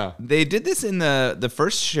 Yeah. They did this in the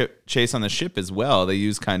first chase on the ship as well. They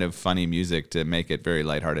used kind of funny music to make it very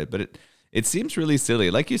lighthearted, but it seems really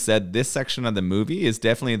silly. Like you said, this section of the movie is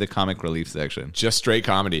definitely the comic relief section. Just straight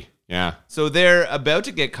comedy. Yeah. So they're about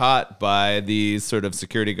to get caught by these sort of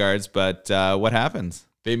security guards, but what happens?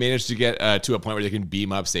 They managed to get to a point where they can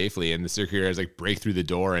beam up safely, and the security guards like break through the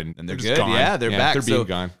door, and And they're just good. gone. Yeah, they're back. They're beam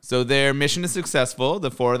gone. So their mission is successful.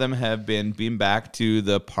 The four of them have been beamed back to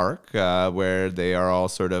the park where they are all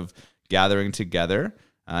sort of gathering together,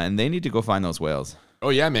 and they need to go find those whales. Oh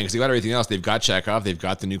yeah, man, because they got everything else. They've got Chekhov, they've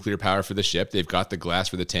got the nuclear power for the ship, they've got the glass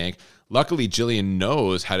for the tank. Luckily, Jillian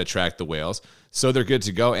knows how to track the whales, so they're good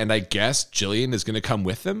to go. And I guess Jillian is going to come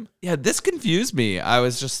with them. Yeah, this confused me. I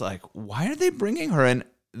was just like, why are they bringing her in?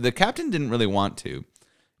 The captain didn't really want to.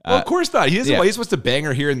 Well, of course not. He doesn't. yeah. He's supposed to bang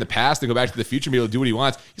her here in the past and go back to the future and be able to do what he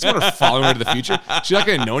wants. He's going to follow her to the future. She's not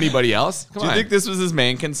going to know anybody else. Come Do you on. think this was his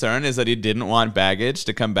main concern? Is that he didn't want baggage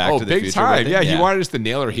to come back Oh, to the big future? time. with him? Yeah, he wanted us to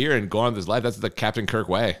nail her here and go on with his life. That's the Captain Kirk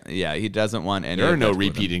way. Yeah, he doesn't want any. There are of no that with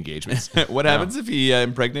him. repeat engagements. What happens if he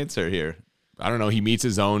impregnates her here? I don't know. He meets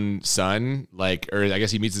his own son, or I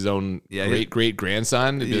guess he meets his own Yeah, great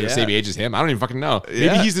grandson, the Yeah. same age as him. I don't even fucking know. Maybe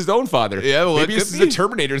Yeah. he's his own father. Yeah, well, maybe it this could is a be.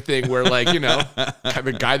 Terminator thing where,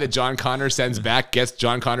 the guy that John Connor sends back gets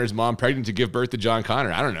John Connor's mom pregnant to give birth to John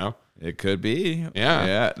Connor. I don't know. It could be. Yeah.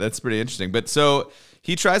 Yeah, that's pretty interesting. But so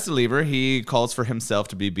he tries to leave her. He calls for himself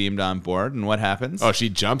to be beamed on board. And what happens? Oh, she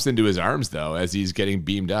jumps into his arms though as he's getting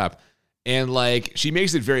beamed up. And she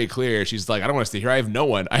makes it very clear. She's like, I don't want to stay here. I have no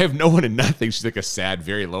one. I have no one and nothing. She's like a sad,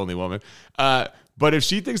 very lonely woman. But if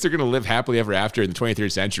she thinks they're going to live happily ever after in the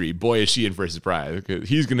 23rd century, boy, is she in for a surprise. Because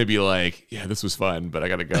he's going to be like, yeah, this was fun, but I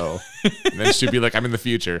got to go. And then she'll be like, I'm in the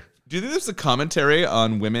future. Do you think there's a commentary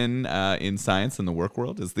on women in science and the work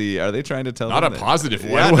world? Are they trying to tell Not them a that? positive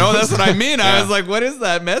one. Yeah, no, that's what I mean. Yeah. I was like, what is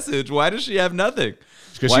that message? Why does she have nothing?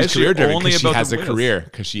 Because Why she's is she career driven. only Because she about has the a whales? career.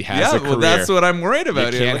 Because she has Yeah, a career. well, that's what I'm worried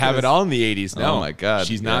about. You here. can't Look have at it this. all in the 80s. No. Oh, my God.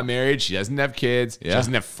 She's Yeah. not married. She doesn't have kids. She Yeah.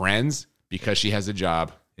 doesn't have friends because she has a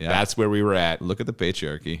job. Yeah. That's where we were at. Look at the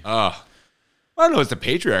patriarchy. I don't know. It's the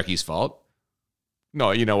patriarchy's fault.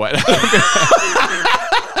 No, you know what?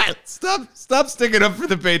 Stop sticking up for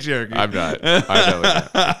the patriarchy. I'm not.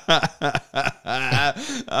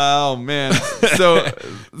 Oh man. So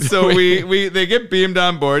they get beamed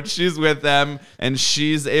on board. She's with them, and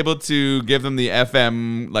she's able to give them the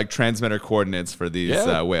FM like transmitter coordinates for these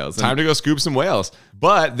whales. Time to go scoop some whales.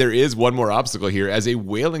 But there is one more obstacle here, as a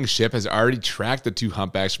whaling ship has already tracked the 2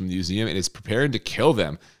 humpbacks from the museum and is preparing to kill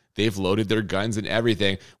them. They've loaded their guns and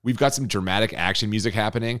everything. We've got some dramatic action music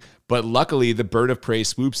happening, but luckily the bird of prey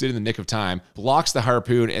swoops in the nick of time, blocks the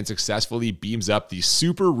harpoon, and successfully beams up these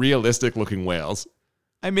super realistic looking whales.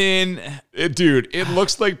 I mean, It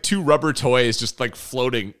looks like 2 rubber toys just like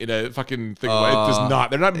floating in a fucking thing. It does not.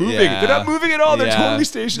 They're not moving. yeah. They're not moving at all. They're Yeah. totally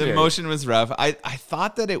stationary. The motion was rough. I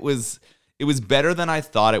thought that it was better than I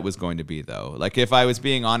thought it was going to be, though. Like, if I was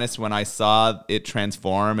being honest, when I saw it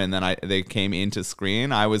transform and then they came into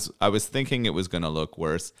screen, I was thinking it was going to look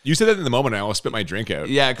worse. You said that in the moment. I almost spit my drink out.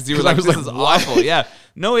 Yeah, because you were like, this is awful. Yeah.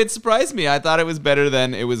 No, it surprised me. I thought it was better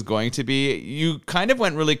than it was going to be. You kind of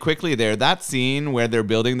went really quickly there. That scene where they're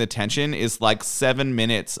building the tension is like 7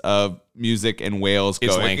 minutes of music and whales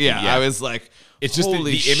It's going. lengthy, Yeah, yeah. I was like, It's just the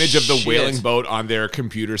holy image of the shit. whaling boat on their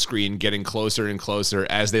computer screen getting closer and closer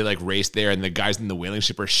as they like race there, and the guys in the whaling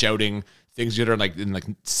ship are shouting things that are like in like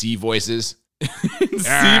sea voices.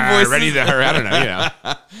 voices. Ready to her. I don't know. You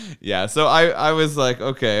know. Yeah, so I was like,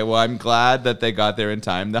 okay, well, I'm glad that they got there in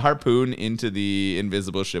time. The harpoon into the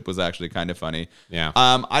invisible ship was actually kind of funny. Yeah.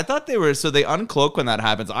 I thought they uncloak when that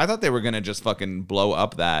happens. I thought they were going to just fucking blow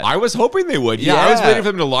up that. I was hoping they would. Yeah, I was Yeah. waiting for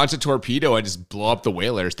them to launch a torpedo and just blow up the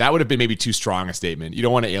whalers. That would have been maybe too strong a statement. You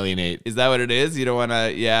don't want to alienate. Is that what it is? You don't want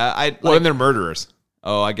to, yeah. Well, then they're murderers.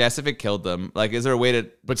 Oh, I guess if it killed them, like, is there a way to?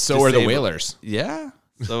 But so are the disable- whalers. Yeah.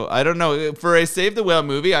 So I don't know. For a Save the Whale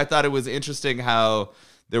movie, I thought it was interesting how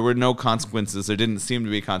there were no consequences. There didn't seem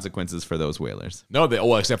to be consequences for those whalers. No,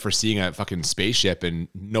 except for seeing a fucking spaceship and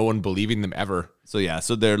no one believing them ever. So yeah,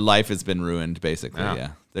 so their life has been ruined, basically.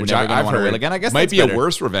 Yeah, they're Which never gonna I've want to heard whale again. I guess might that's be better. a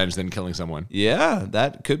worse revenge than killing someone. Yeah,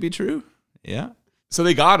 that could be true. Yeah. So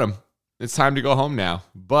they got him. It's time to go home now.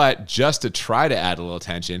 But just to try to add a little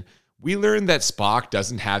tension, we learned that Spock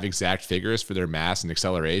doesn't have exact figures for their mass and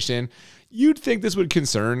acceleration. You'd think this would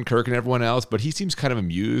concern Kirk and everyone else, but he seems kind of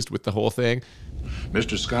amused with the whole thing.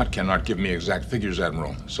 Mr. Scott cannot give me exact figures,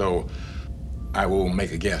 Admiral, so I will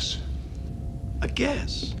make a guess. A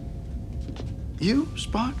guess? You,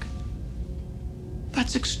 Spock?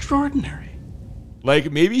 That's extraordinary.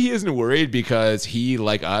 Like, maybe he isn't worried because he,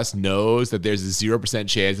 like us, knows that there's a 0%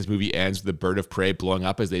 chance this movie ends with a bird of prey blowing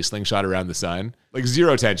up as they slingshot around the sun. Like,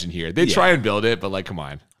 zero tension here. They try and build it, but like, come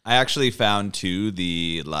on. I actually found too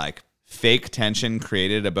the like fake tension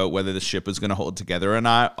created about whether the ship was going to hold together or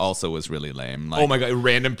not also was really lame. Like, Oh my God,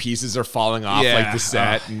 random pieces are falling off Yeah. like the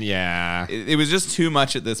set. And yeah. it was just too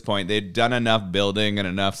much at this point. They'd done enough building and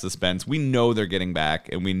enough suspense. We know they're getting back,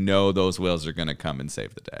 and we know those whales are going to come and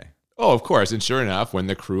save the day. Oh, of course. And sure enough, when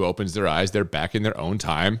the crew opens their eyes, they're back in their own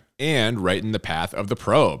time and right in the path of the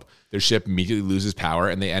probe. Their ship immediately loses power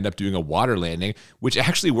and they end up doing a water landing, which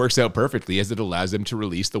actually works out perfectly as it allows them to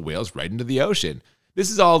release the whales right into the ocean. This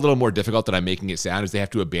is all a little more difficult than I'm making it sound, as they have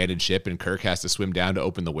to abandon ship and Kirk has to swim down to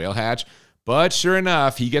open the whale hatch. But sure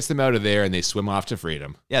enough, he gets them out of there and they swim off to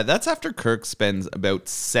freedom. Yeah, that's after Kirk spends about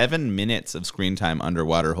 7 minutes of screen time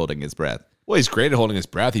underwater holding his breath. Well, he's great at holding his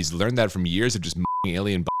breath. He's learned that from years of just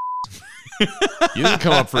alien He doesn't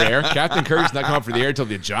come up for air. Captain Kirk does not come up for the air until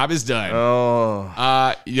the job is done.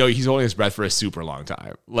 Oh. He's holding his breath for a super long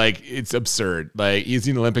time. Like, it's absurd. Like, he's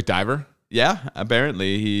an Olympic diver. Yeah,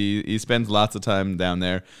 apparently he spends lots of time down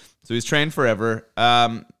there. So he's trained forever.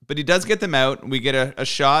 But he does get them out. We get a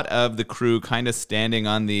shot of the crew kind of standing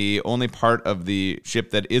on the only part of the ship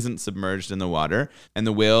that isn't submerged in the water. And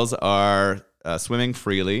the whales are swimming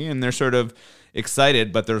freely, and they're sort of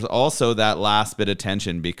excited, but there's also that last bit of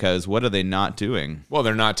tension because what are they not doing? Well,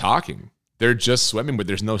 they're not talking. They're just swimming, but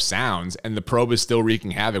there's no sounds, and the probe is still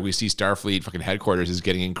wreaking havoc. We see Starfleet fucking headquarters is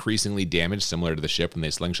getting increasingly damaged, similar to the ship when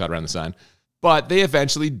they slingshot around the sun. But they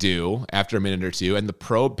eventually do after a minute or two, and the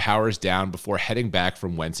probe powers down before heading back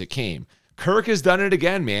from whence it came. Kirk has done it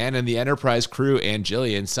again, man, and the Enterprise crew and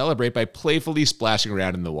Jillian celebrate by playfully splashing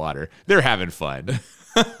around in the water. They're having fun.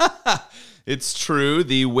 It's true.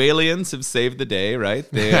 The Whalians have saved the day, right?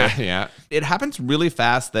 Yeah. It happens really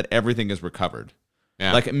fast that everything is recovered.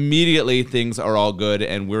 Yeah. Like immediately things are all good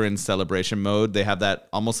and we're in celebration mode. They have that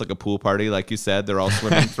almost like a pool party, like you said. They're all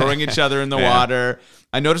swimming, throwing each other in the water.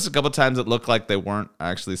 I noticed a couple times it looked like they weren't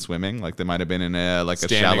actually swimming. Like they might have been in a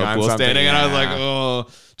shallow pool standing. And I was like, oh,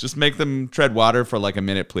 just make them tread water for like a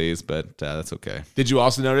minute, please. But that's okay. Did you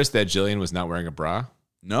also notice that Jillian was not wearing a bra?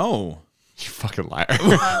 No. You fucking liar.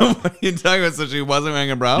 What are you talking about? So she wasn't wearing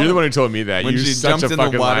a bra? You're the one who told me that. When You're she such jumped a in the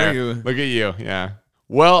fucking water, liar. Look at you. Yeah.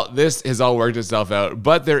 Well, this has all worked itself out,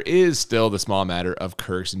 but there is still the small matter of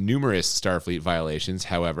Kirk's numerous Starfleet violations,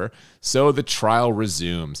 however, so the trial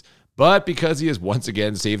resumes. But because he has once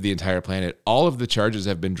again saved the entire planet, all of the charges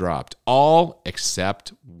have been dropped. All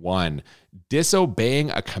except one. Disobeying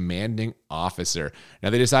a commanding officer. Now,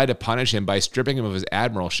 they decide to punish him by stripping him of his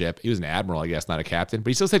admiralship. He was an admiral, I guess, not a captain, but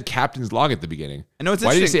he still said captain's log at the beginning. I know it's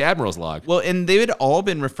Why did he interesting. say admiral's log? Well, and they had all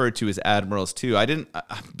been referred to as admirals too. I didn't,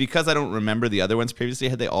 because I don't remember the other ones previously.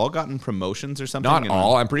 Had they all gotten promotions or something? Not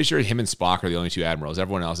all. I'm pretty sure him and Spock are the only two admirals.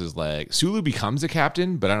 Everyone else is like Sulu becomes a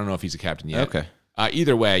captain, but I don't know if he's a captain yet. Okay.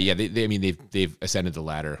 Either way, yeah, they've ascended the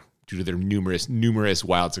ladder due to their numerous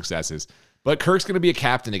wild successes. But Kirk's going to be a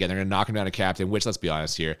captain again. They're going to knock him down a captain, which, let's be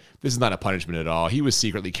honest here, this is not a punishment at all. He was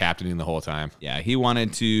secretly captaining the whole time. Yeah, he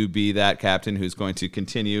wanted to be that captain who's going to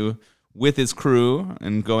continue with his crew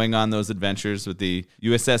and going on those adventures with the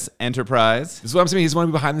USS Enterprise. This is what I'm saying. He's want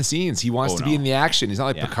to be behind the scenes. He wants to be in the action. He's not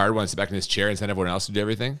like Yeah. Picard wants to sit back in his chair and send everyone else to do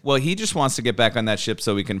everything. Well, he just wants to get back on that ship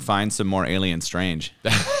so we can find some more alien strange.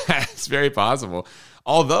 That's very possible.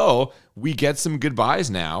 Although we get some goodbyes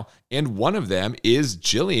now, and one of them is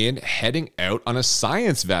Jillian heading out on a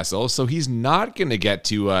science vessel, so he's not going to get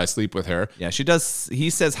to sleep with her. Yeah, she does. He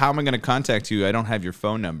says, how am I going to contact you? I don't have your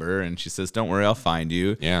phone number. And she says, don't worry, I'll find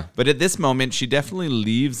you. Yeah. But at this moment, she definitely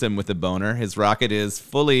leaves him with a boner. His rocket is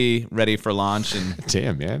fully ready for launch. And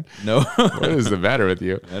Damn, man. no, What is the matter with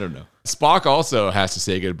you? I don't know. Spock also has to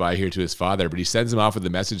say goodbye here to his father, but he sends him off with a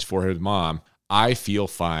message for his mom. I feel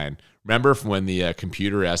fine. Remember from when the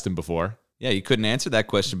computer asked him before? Yeah, he couldn't answer that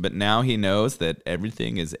question, but now he knows that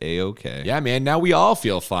everything is A-okay. Yeah, man. Now we all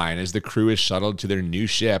feel fine as the crew is shuttled to their new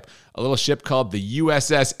ship, a little ship called the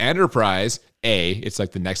USS Enterprise A. It's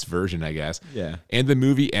like the next version, I guess. Yeah. And the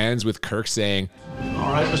movie ends with Kirk saying,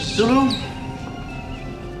 All right, Mr. Sulu.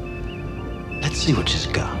 Let's see what she's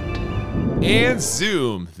got. and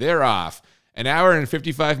zoom, they're off. An hour and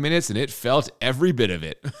 55 minutes, and it felt every bit of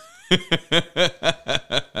it.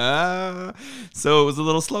 So it was a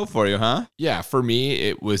little slow for you, huh? Yeah, for me,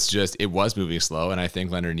 it was moving slow, and I think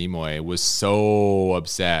Leonard Nimoy was so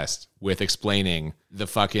obsessed with explaining the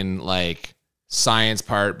fucking, like, science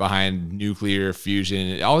part behind nuclear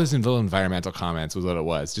fusion. All his little environmental comments was what it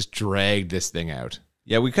was. Just dragged this thing out.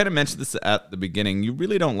 Yeah, we kind of mentioned this at the beginning. You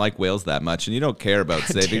really don't like whales that much, and you don't care about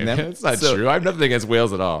saving them. That's not true. I have nothing against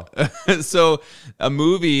whales at all. So a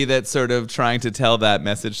movie that's sort of trying to tell that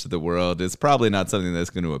message to the world is probably not something that's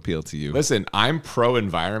going to appeal to you. Listen, I'm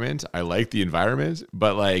pro-environment. I like the environment,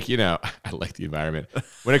 but like, I like the environment.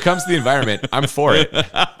 When it comes to the environment, I'm for it.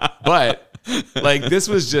 But like, this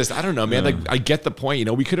was just, I don't know, man. Like, I get the point.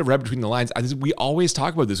 We could have read between the lines. We always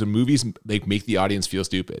talk about this when movies like make the audience feel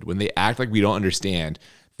stupid. When they act like we don't understand,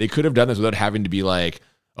 they could have done this without having to be like,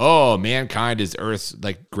 oh, mankind is Earth's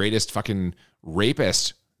like greatest fucking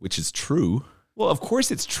rapist, Which is true. Well, of course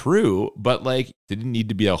it's true, but like, it didn't need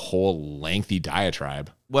to be a whole lengthy diatribe.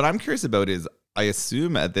 What I'm curious about is, I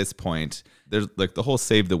assume at this point, there's like the whole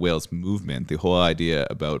Save the Whales movement, the whole idea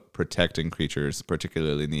about protecting creatures,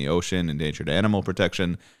 particularly in the ocean, endangered animal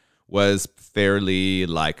protection, was fairly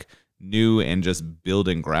like new and just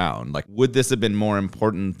building ground. Like, would this have been more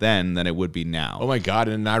important then than it would be now? Oh my God,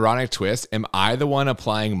 in an ironic twist, am I the one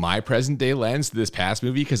applying my present day lens to this past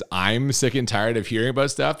movie because I'm sick and tired of hearing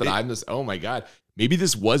about stuff that I'm just, oh my God. Maybe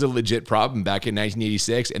this was a legit problem back in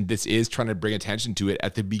 1986, and this is trying to bring attention to it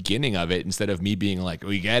at the beginning of it instead of me being like,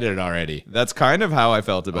 we get it already. That's kind of how I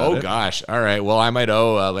felt about it. Oh gosh. All right. Well, I might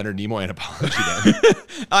owe Leonard Nimoy an apology then.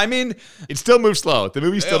 I mean, It still moves slow. The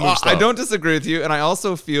movie still moves slow. I don't disagree with you, and I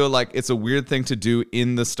also feel like it's a weird thing to do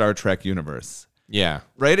in the Star Trek universe. Yeah.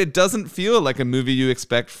 Right? It doesn't feel like a movie you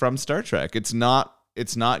expect from Star Trek. It's not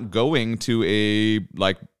going to a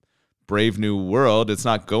like Brave New World. It's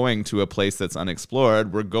not going to a place that's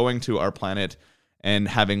unexplored. We're going to our planet and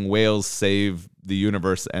having whales save the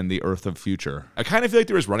universe and the Earth of future. I kind of feel like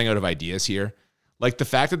there was running out of ideas here. Like the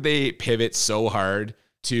fact that they pivot so hard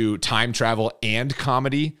to time travel and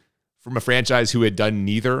comedy from a franchise who had done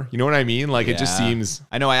neither. You know what I mean? Like it just Yeah. seems.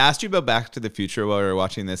 I know. I asked you about Back to the Future while we were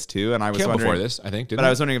watching this too, and I was Came wondering before this, I think. Didn't But it? I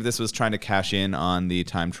was wondering if this was trying to cash in on the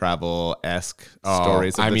time travel-esque Oh,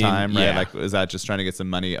 stories of I the mean, time, right? yeah. Like, was that just trying to get some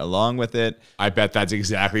money along with it? I bet that's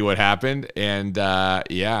exactly what happened. And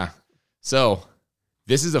yeah. So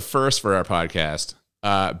this is a first for our podcast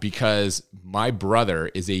because my brother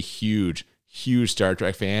is a huge, huge Star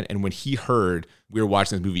Trek fan. And when he heard we were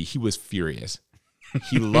watching this movie, he was furious.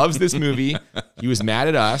 He loves this movie. He was mad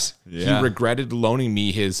at us. Yeah. He regretted loaning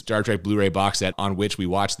me his Star Trek Blu-ray box set on which we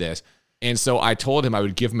watched this. And so I told him I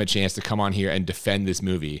would give him a chance to come on here and defend this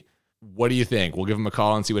movie. What do you think? We'll give him a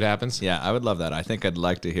call and see what happens? Yeah, I would love that. I think I'd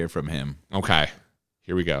like to hear from him. Okay.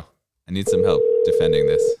 Here we go. I need some help defending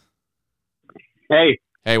this. Hey,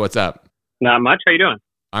 Hey, what's up? not much. How you doing?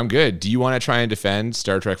 I'm good. Do you want to try and defend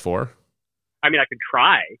Star Trek 4? I mean, I could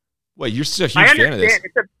try. Well, you're such a I huge fan of this.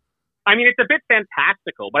 understand. It's a bit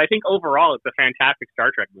fantastical, but I think overall it's a fantastic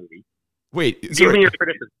Star Trek movie. Wait, Give sorry. me your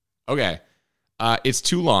criticism. Okay. It's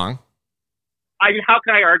too long. I mean, how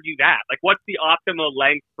can I argue that? Like, what's the optimal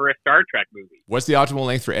length for a Star Trek movie? What's the optimal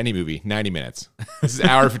length for any movie? 90 minutes. This is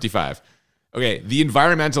hour 55. Okay, the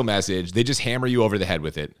environmental message, they just hammer you over the head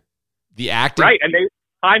with it. The acting. Right, and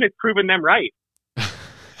time has proven them right.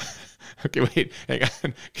 Okay, wait. Hang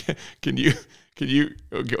on. Can you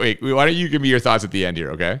okay, wait, why don't you give me your thoughts at the end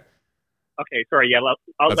here, okay? Okay, sorry. Yeah,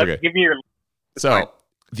 That's let's okay. give me your. So fine.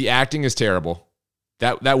 the acting is terrible.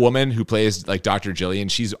 That woman who plays like Dr. Jillian,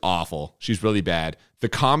 she's awful. She's really bad. The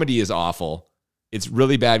comedy is awful. It's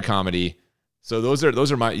really bad comedy. So those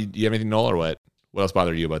are my. Do you have anything, Noel, or what? What else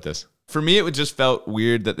bothered you about this? For me, it just felt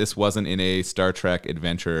weird that this wasn't in a Star Trek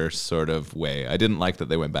adventure sort of way. I didn't like that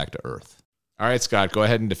they went back to Earth. All right, Scott, go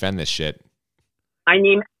ahead and defend this shit. I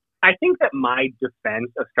mean, I think that my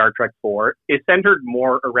defense of Star Trek 4 is centered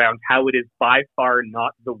more around how it is by far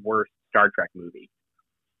not the worst Star Trek movie.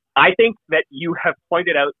 I think that you have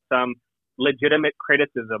pointed out some legitimate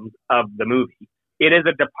criticisms of the movie. It is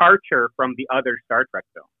a departure from the other Star Trek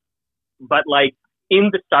films. But like in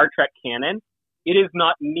the Star Trek canon, it is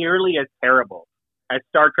not nearly as terrible as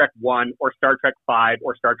Star Trek 1 or Star Trek 5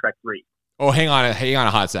 or Star Trek 3. Oh, hang on a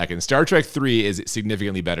hot second. Star Trek 3 is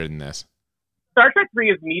significantly better than this. Star Trek 3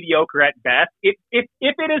 is mediocre at best. If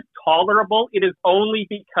it is tolerable, it is only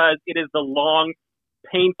because it is the long,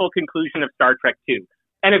 painful conclusion of Star Trek 2.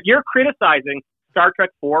 And if you're criticizing Star Trek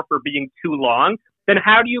 4 for being too long, then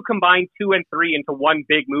how do you combine 2 and 3 into one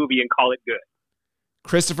big movie and call it good?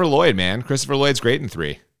 Christopher Lloyd, man. Christopher Lloyd's great in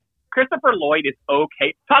 3. Christopher Lloyd is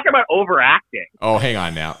okay. Talk about overacting. Oh, hang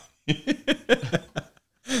on now.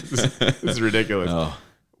 This is ridiculous. Oh.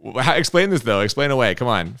 Explain this, though. Explain away. Come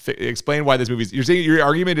on. Explain why this movie's... You're saying your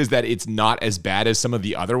argument is that it's not as bad as some of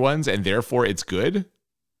the other ones, and therefore it's good?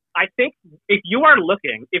 I think if your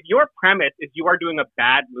premise is you are doing a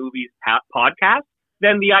bad movies podcast,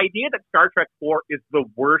 then the idea that Star Trek 4 is the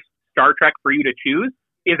worst Star Trek for you to choose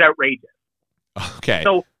is outrageous. Okay.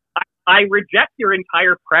 So I reject your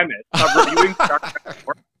entire premise of reviewing Star Trek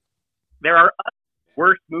 4. There are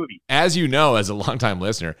worse movies. As you know, as a longtime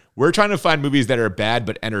listener, we're trying to find movies that are bad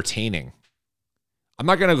but entertaining. I'm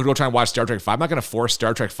not going to go try and watch Star Trek 5. I'm not going to force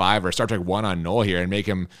Star Trek 5 or Star Trek 1 on Noel here and make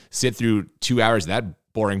him sit through 2 hours of that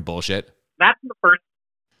boring bullshit. That's the first.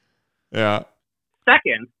 Yeah.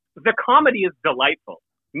 Second, the comedy is delightful.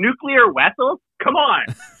 Nuclear vessels? Come on.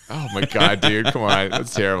 Oh my God, dude. Come on.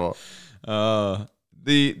 That's terrible.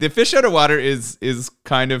 The fish out of water is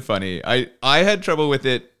kind of funny. I had trouble with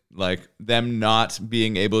it, like them not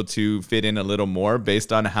being able to fit in a little more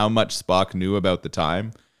based on how much Spock knew about the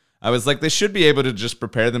time. I was like, they should be able to just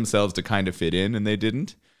prepare themselves to kind of fit in, and they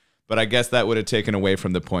didn't. But I guess that would have taken away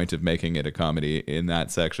from the point of making it a comedy in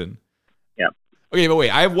that section. Yeah. Okay, but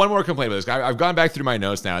wait. I have one more complaint about this. I've gone back through my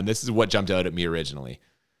notes now, and this is what jumped out at me originally.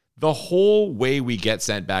 The whole way we get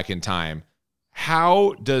sent back in time,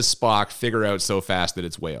 how does Spock figure out so fast that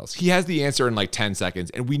it's whales? He has the answer in like 10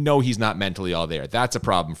 seconds, and we know he's not mentally all there. That's a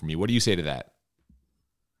problem for me. What do you say to that?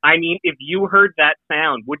 I mean, if you heard that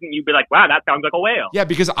sound, wouldn't you be like, wow, that sounds like a whale? Yeah,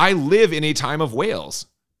 because I live in a time of whales.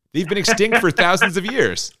 They've been extinct for thousands of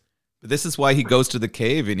years. But this is why he goes to the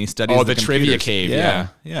cave and he studies Oh, the trivia computers. cave,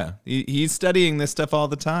 Yeah. He's studying this stuff all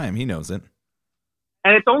the time. He knows it.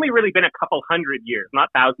 And it's only really been a couple hundred years, not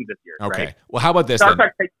thousands of years, Okay. right? Well, how about this Star then?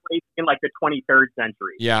 Trek takes place in like the 23rd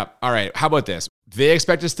century. Yeah. All right. How about this? They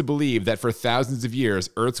expect us to believe that for thousands of years,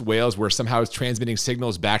 Earth's whales were somehow transmitting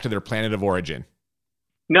signals back to their planet of origin.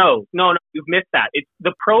 No, you've missed that.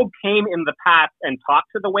 The probe came in the past and talked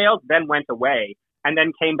to the whales, then went away, and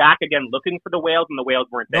then came back again looking for the whales, and the whales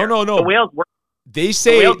weren't there. No. The whales were. They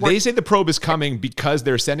say the probe is coming because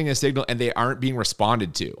they're sending a signal and they aren't being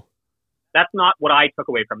responded to. That's not what I took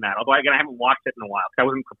away from that. Although, again, I haven't watched it in a while because I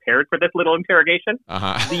wasn't prepared for this little interrogation.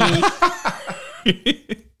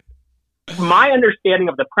 My understanding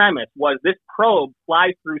of the premise was this probe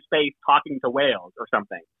flies through space talking to whales or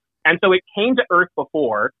something. And so it came to Earth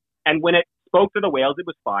before, and when it spoke to the whales, it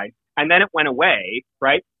was fine. And then it went away,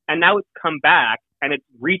 right? And now it's come back, and it's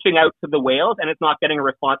reaching out to the whales, and it's not getting a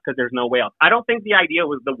response because there's no whales. I don't think the idea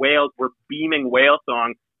was the whales were beaming whale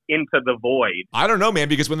song into the void. I don't know, man,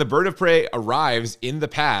 because when the bird of prey arrives in the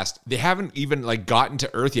past, they haven't even like gotten to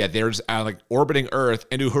Earth yet. They're just like orbiting Earth,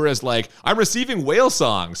 and Uhura's like, I'm receiving whale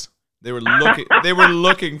songs. They were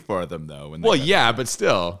looking for them though. Well, yeah, but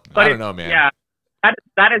still, I don't know, man. Yeah,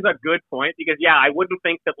 that is a good point because I wouldn't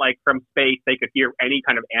think that like from space they could hear any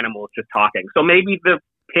kind of animals just talking. So maybe the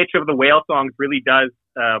pitch of the whale songs really does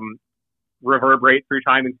reverberate through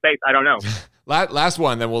time and space. I don't know. Last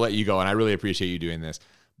one, then we'll let you go, and I really appreciate you doing this.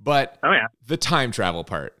 But the time travel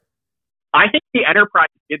part. I think the Enterprise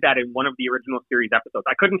did that in one of the original series episodes.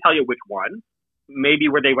 I couldn't tell you which one. Maybe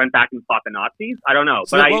where they went back and fought the Nazis. I don't know.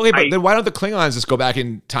 So then why don't the Klingons just go back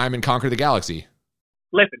in time and conquer the galaxy?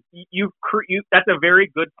 Listen, that's a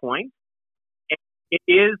very good point. It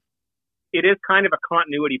is kind of a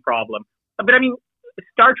continuity problem. But I mean,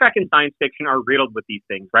 Star Trek and science fiction are riddled with these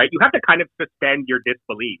things, right? You have to kind of suspend your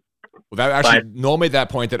disbelief. Well, Noel made that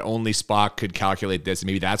point that only Spock could calculate this, and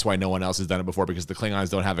maybe that's why no one else has done it before, because the Klingons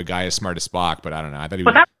don't have a guy as smart as Spock. But I don't know.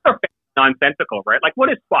 But that's nonsensical, right? Like,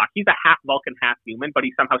 what is Spock? He's a half Vulcan, half human, but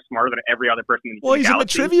he's somehow smarter than every other person in the galaxy. He's in the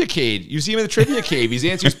trivia cave. You see him in the trivia cave.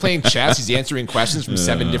 He's playing chess. He's answering questions from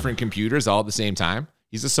 7 different computers all at the same time.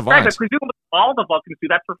 He's a savant. Right, but presumably all the Vulcans do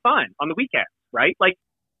that for fun on the weekends, right? Like,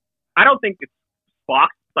 I don't think it's Spock's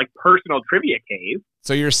like personal trivia cave.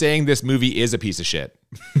 So you're saying this movie is a piece of shit?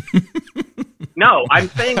 No, I'm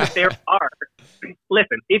saying that there are.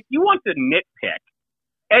 Listen, if you want to nitpick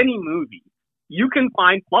any movie, you can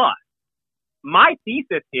find flaws. My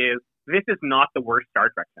thesis is this is not the worst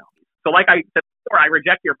Star Trek film. So like I said before, I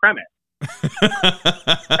reject your premise.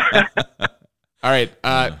 All right.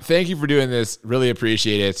 Thank you for doing this. Really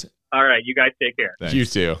appreciate it. All right. You guys take care. Thanks. You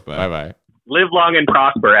too. Bye-bye. Live long and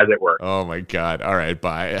prosper, as it were. Oh, my God. All right.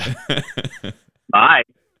 Bye. Bye.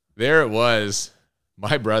 There it was.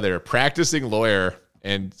 My brother, practicing lawyer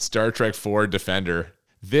and Star Trek 4 defender.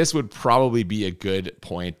 This would probably be a good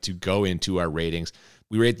point to go into our ratings.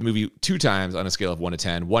 We rate the movie 2 times on a scale of 1 to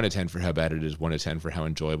 10. 1 to 10 for how bad it is, 1 to 10 for how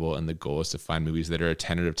enjoyable. And the goal is to find movies that are a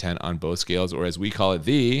 10 out of 10 on both scales, or as we call it,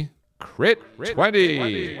 the Crit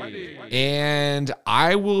 20. And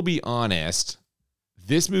I will be honest,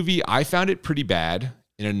 this movie, I found it pretty bad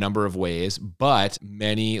in a number of ways, but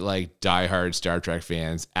many like diehard Star Trek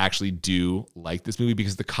fans actually do like this movie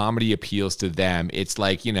because the comedy appeals to them. It's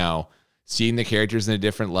like, seeing the characters in a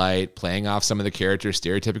different light, playing off some of the characters'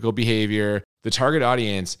 stereotypical behavior. The target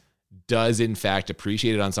audience does, in fact,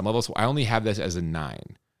 appreciate it on some level. So I only have this as a 9.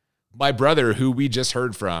 My brother, who we just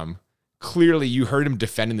heard from, clearly you heard him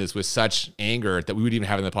defending this with such anger that we would even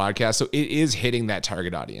have in the podcast. So it is hitting that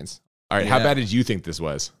target audience. All right. Yeah. How bad did you think this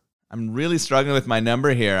was? I'm really struggling with my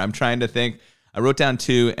number here. I'm trying to think. I wrote down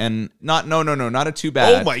 2 and not a 2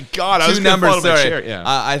 bad. Oh my God. I was 2 numbers. Sorry. Chair. Yeah.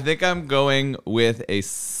 I think I'm going with a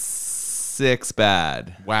 6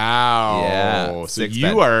 bad. Wow. Yeah. So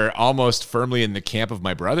you are almost firmly in the camp of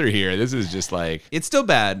my brother here. This is just like... It's still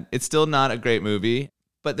bad. It's still not a great movie,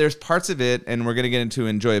 but there's parts of it, and we're going to get into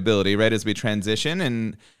enjoyability right as we transition.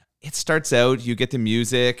 And it starts out, you get the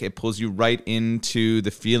music, it pulls you right into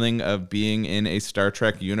the feeling of being in a Star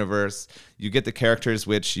Trek universe. You get the characters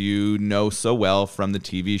which you know so well from the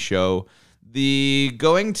TV show. I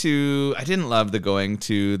didn't love the going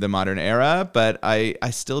to the modern era, but I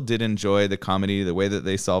still did enjoy the comedy, the way that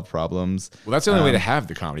they solve problems. Well, that's the only way to have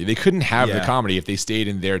the comedy. They couldn't have the comedy if they stayed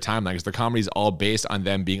in their timeline, because the comedy is all based on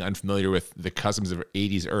them being unfamiliar with the customs of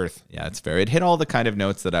 80s Earth. Yeah, it's fair. It hit all the kind of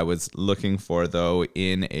notes that I was looking for, though,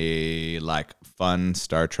 in a like fun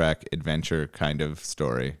Star Trek adventure kind of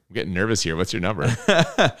story. I'm getting nervous here. What's your number?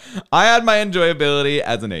 I had my enjoyability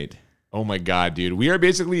as an 8. Oh my God, dude. We are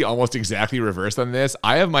basically almost exactly reversed on this.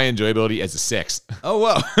 I have my enjoyability as a 6. Oh,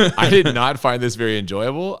 whoa. I did not find this very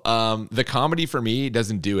enjoyable. The comedy for me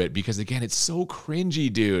doesn't do it because, again, it's so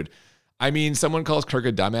cringy, dude. I mean, someone calls Kirk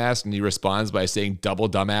a dumbass and he responds by saying double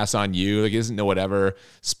dumbass on you. Like, he doesn't know whatever.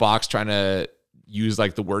 Spock's trying to use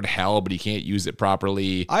like the word hell, but he can't use it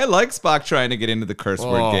properly. I like Spock trying to get into the curse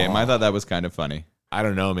word game. I thought that was kind of funny. I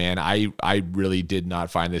don't know, man. I really did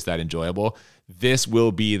not find this that enjoyable. This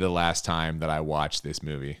will be the last time that I watch this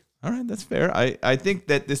movie. All right, that's fair. I think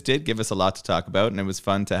that this did give us a lot to talk about, and it was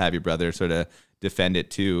fun to have your brother sort of defend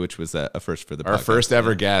it too, which was a first for the Our podcast. first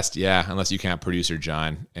ever guest, yeah, unless you count producer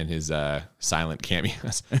John and his silent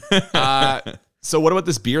cameos. So what about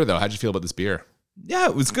this beer, though? How'd you feel about this beer? Yeah,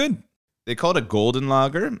 it was good. They call it a golden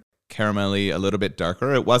lager, caramelly, a little bit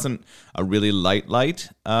darker. It wasn't a really light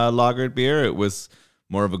lagered beer. It was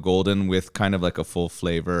more of a golden with kind of like a full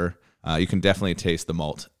flavor. You can definitely taste the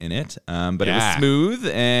malt in it, but it was smooth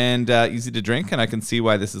and easy to drink, and I can see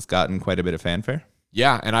why this has gotten quite a bit of fanfare.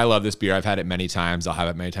 Yeah, and I love this beer. I've had it many times. I'll have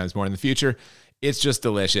it many times more in the future. It's just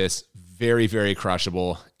delicious, very, very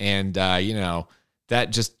crushable, and that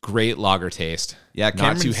just great lager taste. Yeah,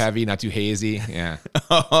 not too heavy, not too hazy. Yeah.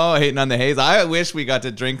 Oh, hating on the haze. I wish we got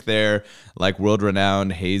to drink their like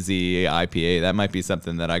world-renowned hazy IPA. That might be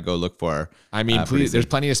something that I go look for. I mean, please, there's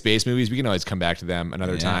plenty of space movies. We can always come back to them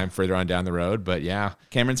another time further on down the road. But yeah.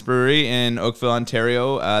 Cameron's Brewery in Oakville,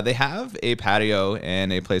 Ontario. They have a patio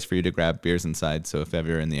and a place for you to grab beers inside. So if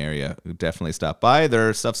ever you're in the area, definitely stop by.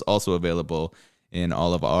 Their stuff's also available in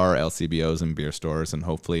all of our LCBOs and beer stores, and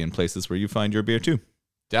hopefully in places where you find your beer too.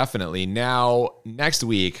 Definitely. Now, next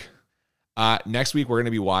week we're going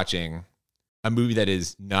to be watching a movie that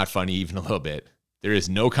is not funny even a little bit. There is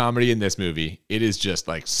no comedy in this movie. It is just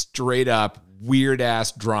like straight up weird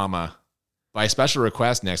ass drama. By special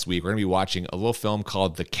request next week, we're going to be watching a little film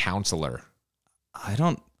called The Counselor. I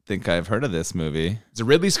don't think I've heard of this movie. It's a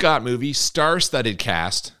Ridley Scott movie, star-studded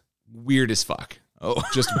cast, weird as fuck. Oh,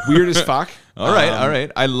 just weird as fuck. All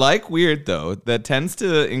right. I like weird, though. That tends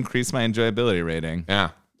to increase my enjoyability rating.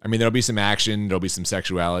 Yeah. I mean, there'll be some action. There'll be some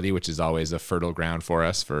sexuality, which is always a fertile ground for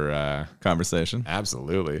us for conversation.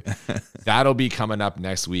 Absolutely. That'll be coming up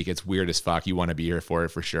next week. It's weird as fuck. You want to be here for it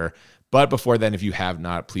for sure. But before then, if you have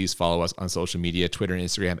not, please follow us on social media, Twitter and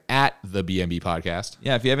Instagram at the BMB Podcast.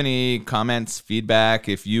 Yeah, if you have any comments, feedback,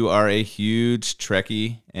 if you are a huge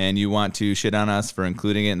Trekkie and you want to shit on us for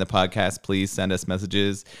including it in the podcast, please send us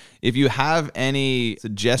messages. If you have any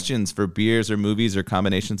suggestions for beers or movies or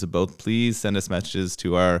combinations of both, please send us messages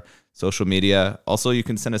to our social media. Also, you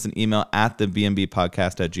can send us an email at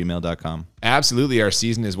thebmbpodcast@gmail.com. Absolutely. Our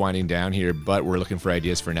season is winding down here, but we're looking for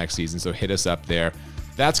ideas for next season, so hit us up there.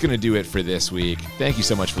 That's going to do it for this week. Thank you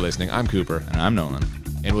so much for listening. I'm Cooper. And I'm Nolan.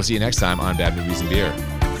 And we'll see you next time on Bad Movies and Beer.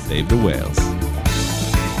 Save the whales.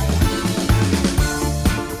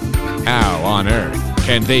 How on earth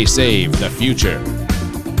can they save the future?